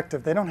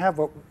perspective. They don't have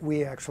what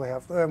we actually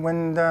have.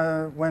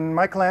 When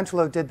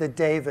Michelangelo did the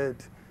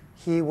David,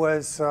 he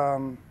was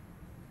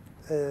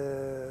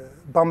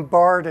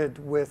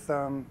bombarded with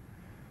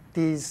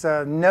these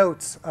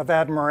notes of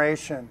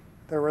admiration.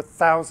 There were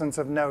thousands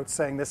of notes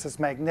saying, this is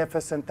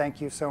magnificent,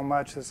 thank you so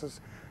much, this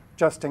is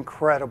just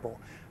incredible.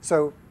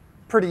 So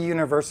pretty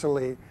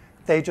universally,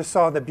 they just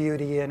saw the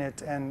beauty in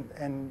it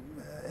and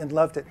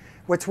loved it.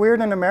 What's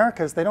weird in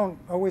America is they don't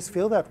always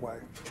feel that way.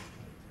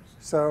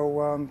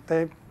 So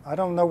I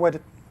don't know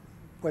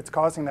what's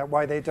causing that,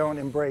 why they don't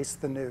embrace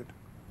the nude.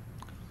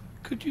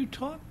 Could you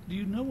talk, do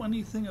you know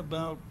anything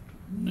about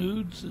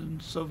nudes in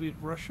Soviet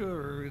Russia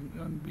or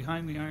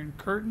behind the Iron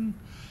Curtain?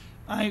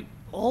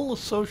 All the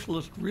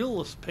socialist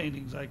realist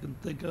paintings I can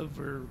think of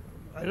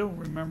I don't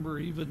remember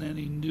even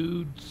any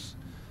nudes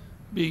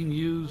being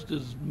used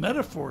as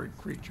metaphoric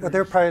creatures. Well,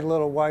 they're probably a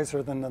little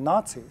wiser than the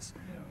Nazis,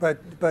 but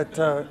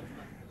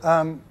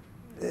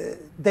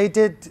they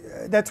did.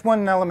 That's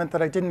one element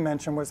that I didn't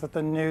mention was that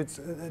the nudes,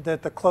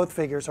 that the clothed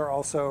figures are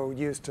also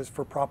used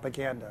for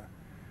propaganda.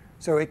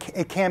 So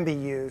it can be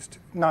used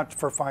not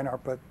for fine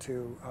art, but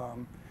to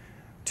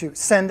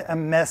send a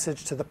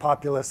message to the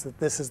populace that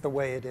this is the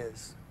way it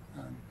is.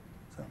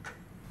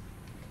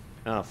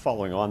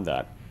 Following on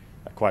that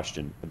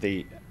question,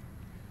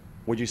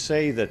 would you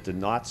say that the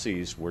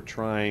Nazis were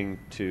trying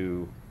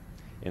to,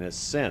 in a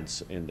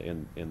sense,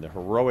 in the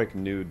heroic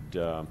nude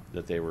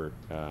that they were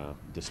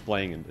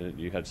displaying, and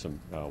you had some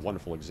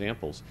wonderful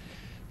examples,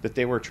 that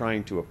they were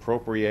trying to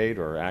appropriate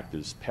or act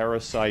as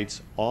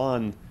parasites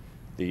on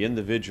the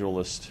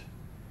individualist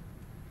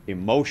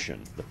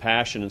emotion, the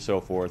passion and so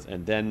forth,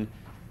 and then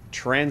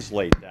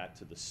translate that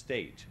to the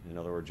state? In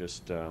other words,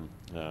 just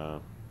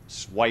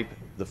swipe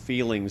the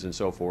feelings and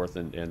so forth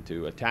and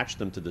to attach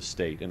them to the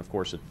state. And of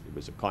course, it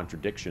was a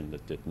contradiction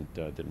that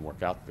didn't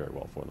work out very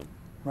well for them.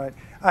 Right.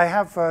 I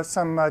have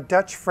some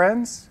Dutch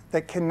friends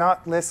that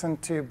cannot listen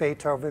to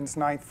Beethoven's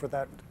Ninth for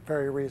that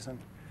very reason,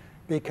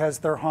 because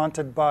they're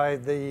haunted by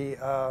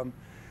the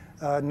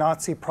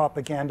Nazi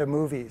propaganda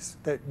movies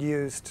that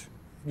used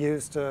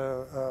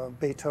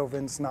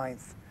Beethoven's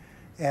Ninth.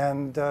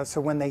 And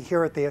so when they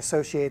hear it, they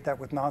associate that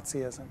with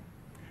Nazism.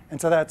 And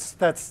so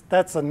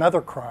that's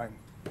another crime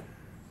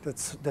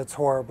that's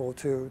horrible,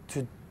 to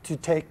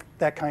take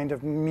that kind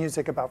of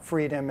music about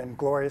freedom and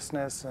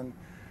gloriousness and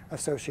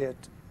associate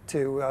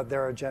to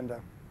their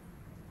agenda.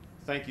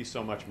 Thank you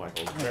so much,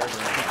 Michael. Very,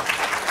 very much.